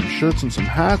out. We've got some shirts and some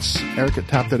hats. Eric at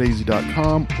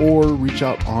tapthataz.com, or reach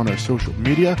out on our social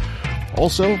media.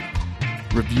 Also,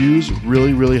 reviews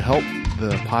really, really help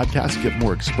the podcast get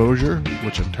more exposure,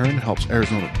 which in turn helps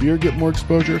Arizona Beer get more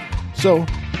exposure. So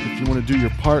if you want to do your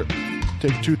part,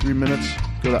 take 2-3 minutes,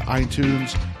 go to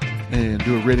iTunes and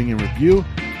do a rating and review,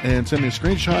 and send me a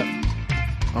screenshot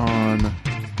on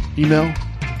email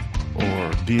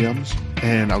or DMs,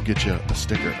 and I'll get you a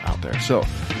sticker out there. So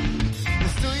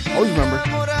always remember,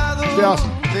 Stay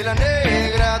awesome. De la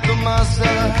negra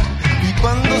Tomasa, y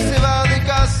cuando se va de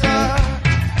casa,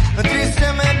 triste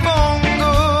me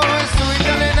pongo, estoy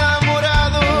tan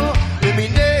enamorado de mi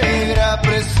negra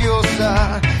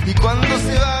preciosa, y cuando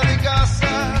se va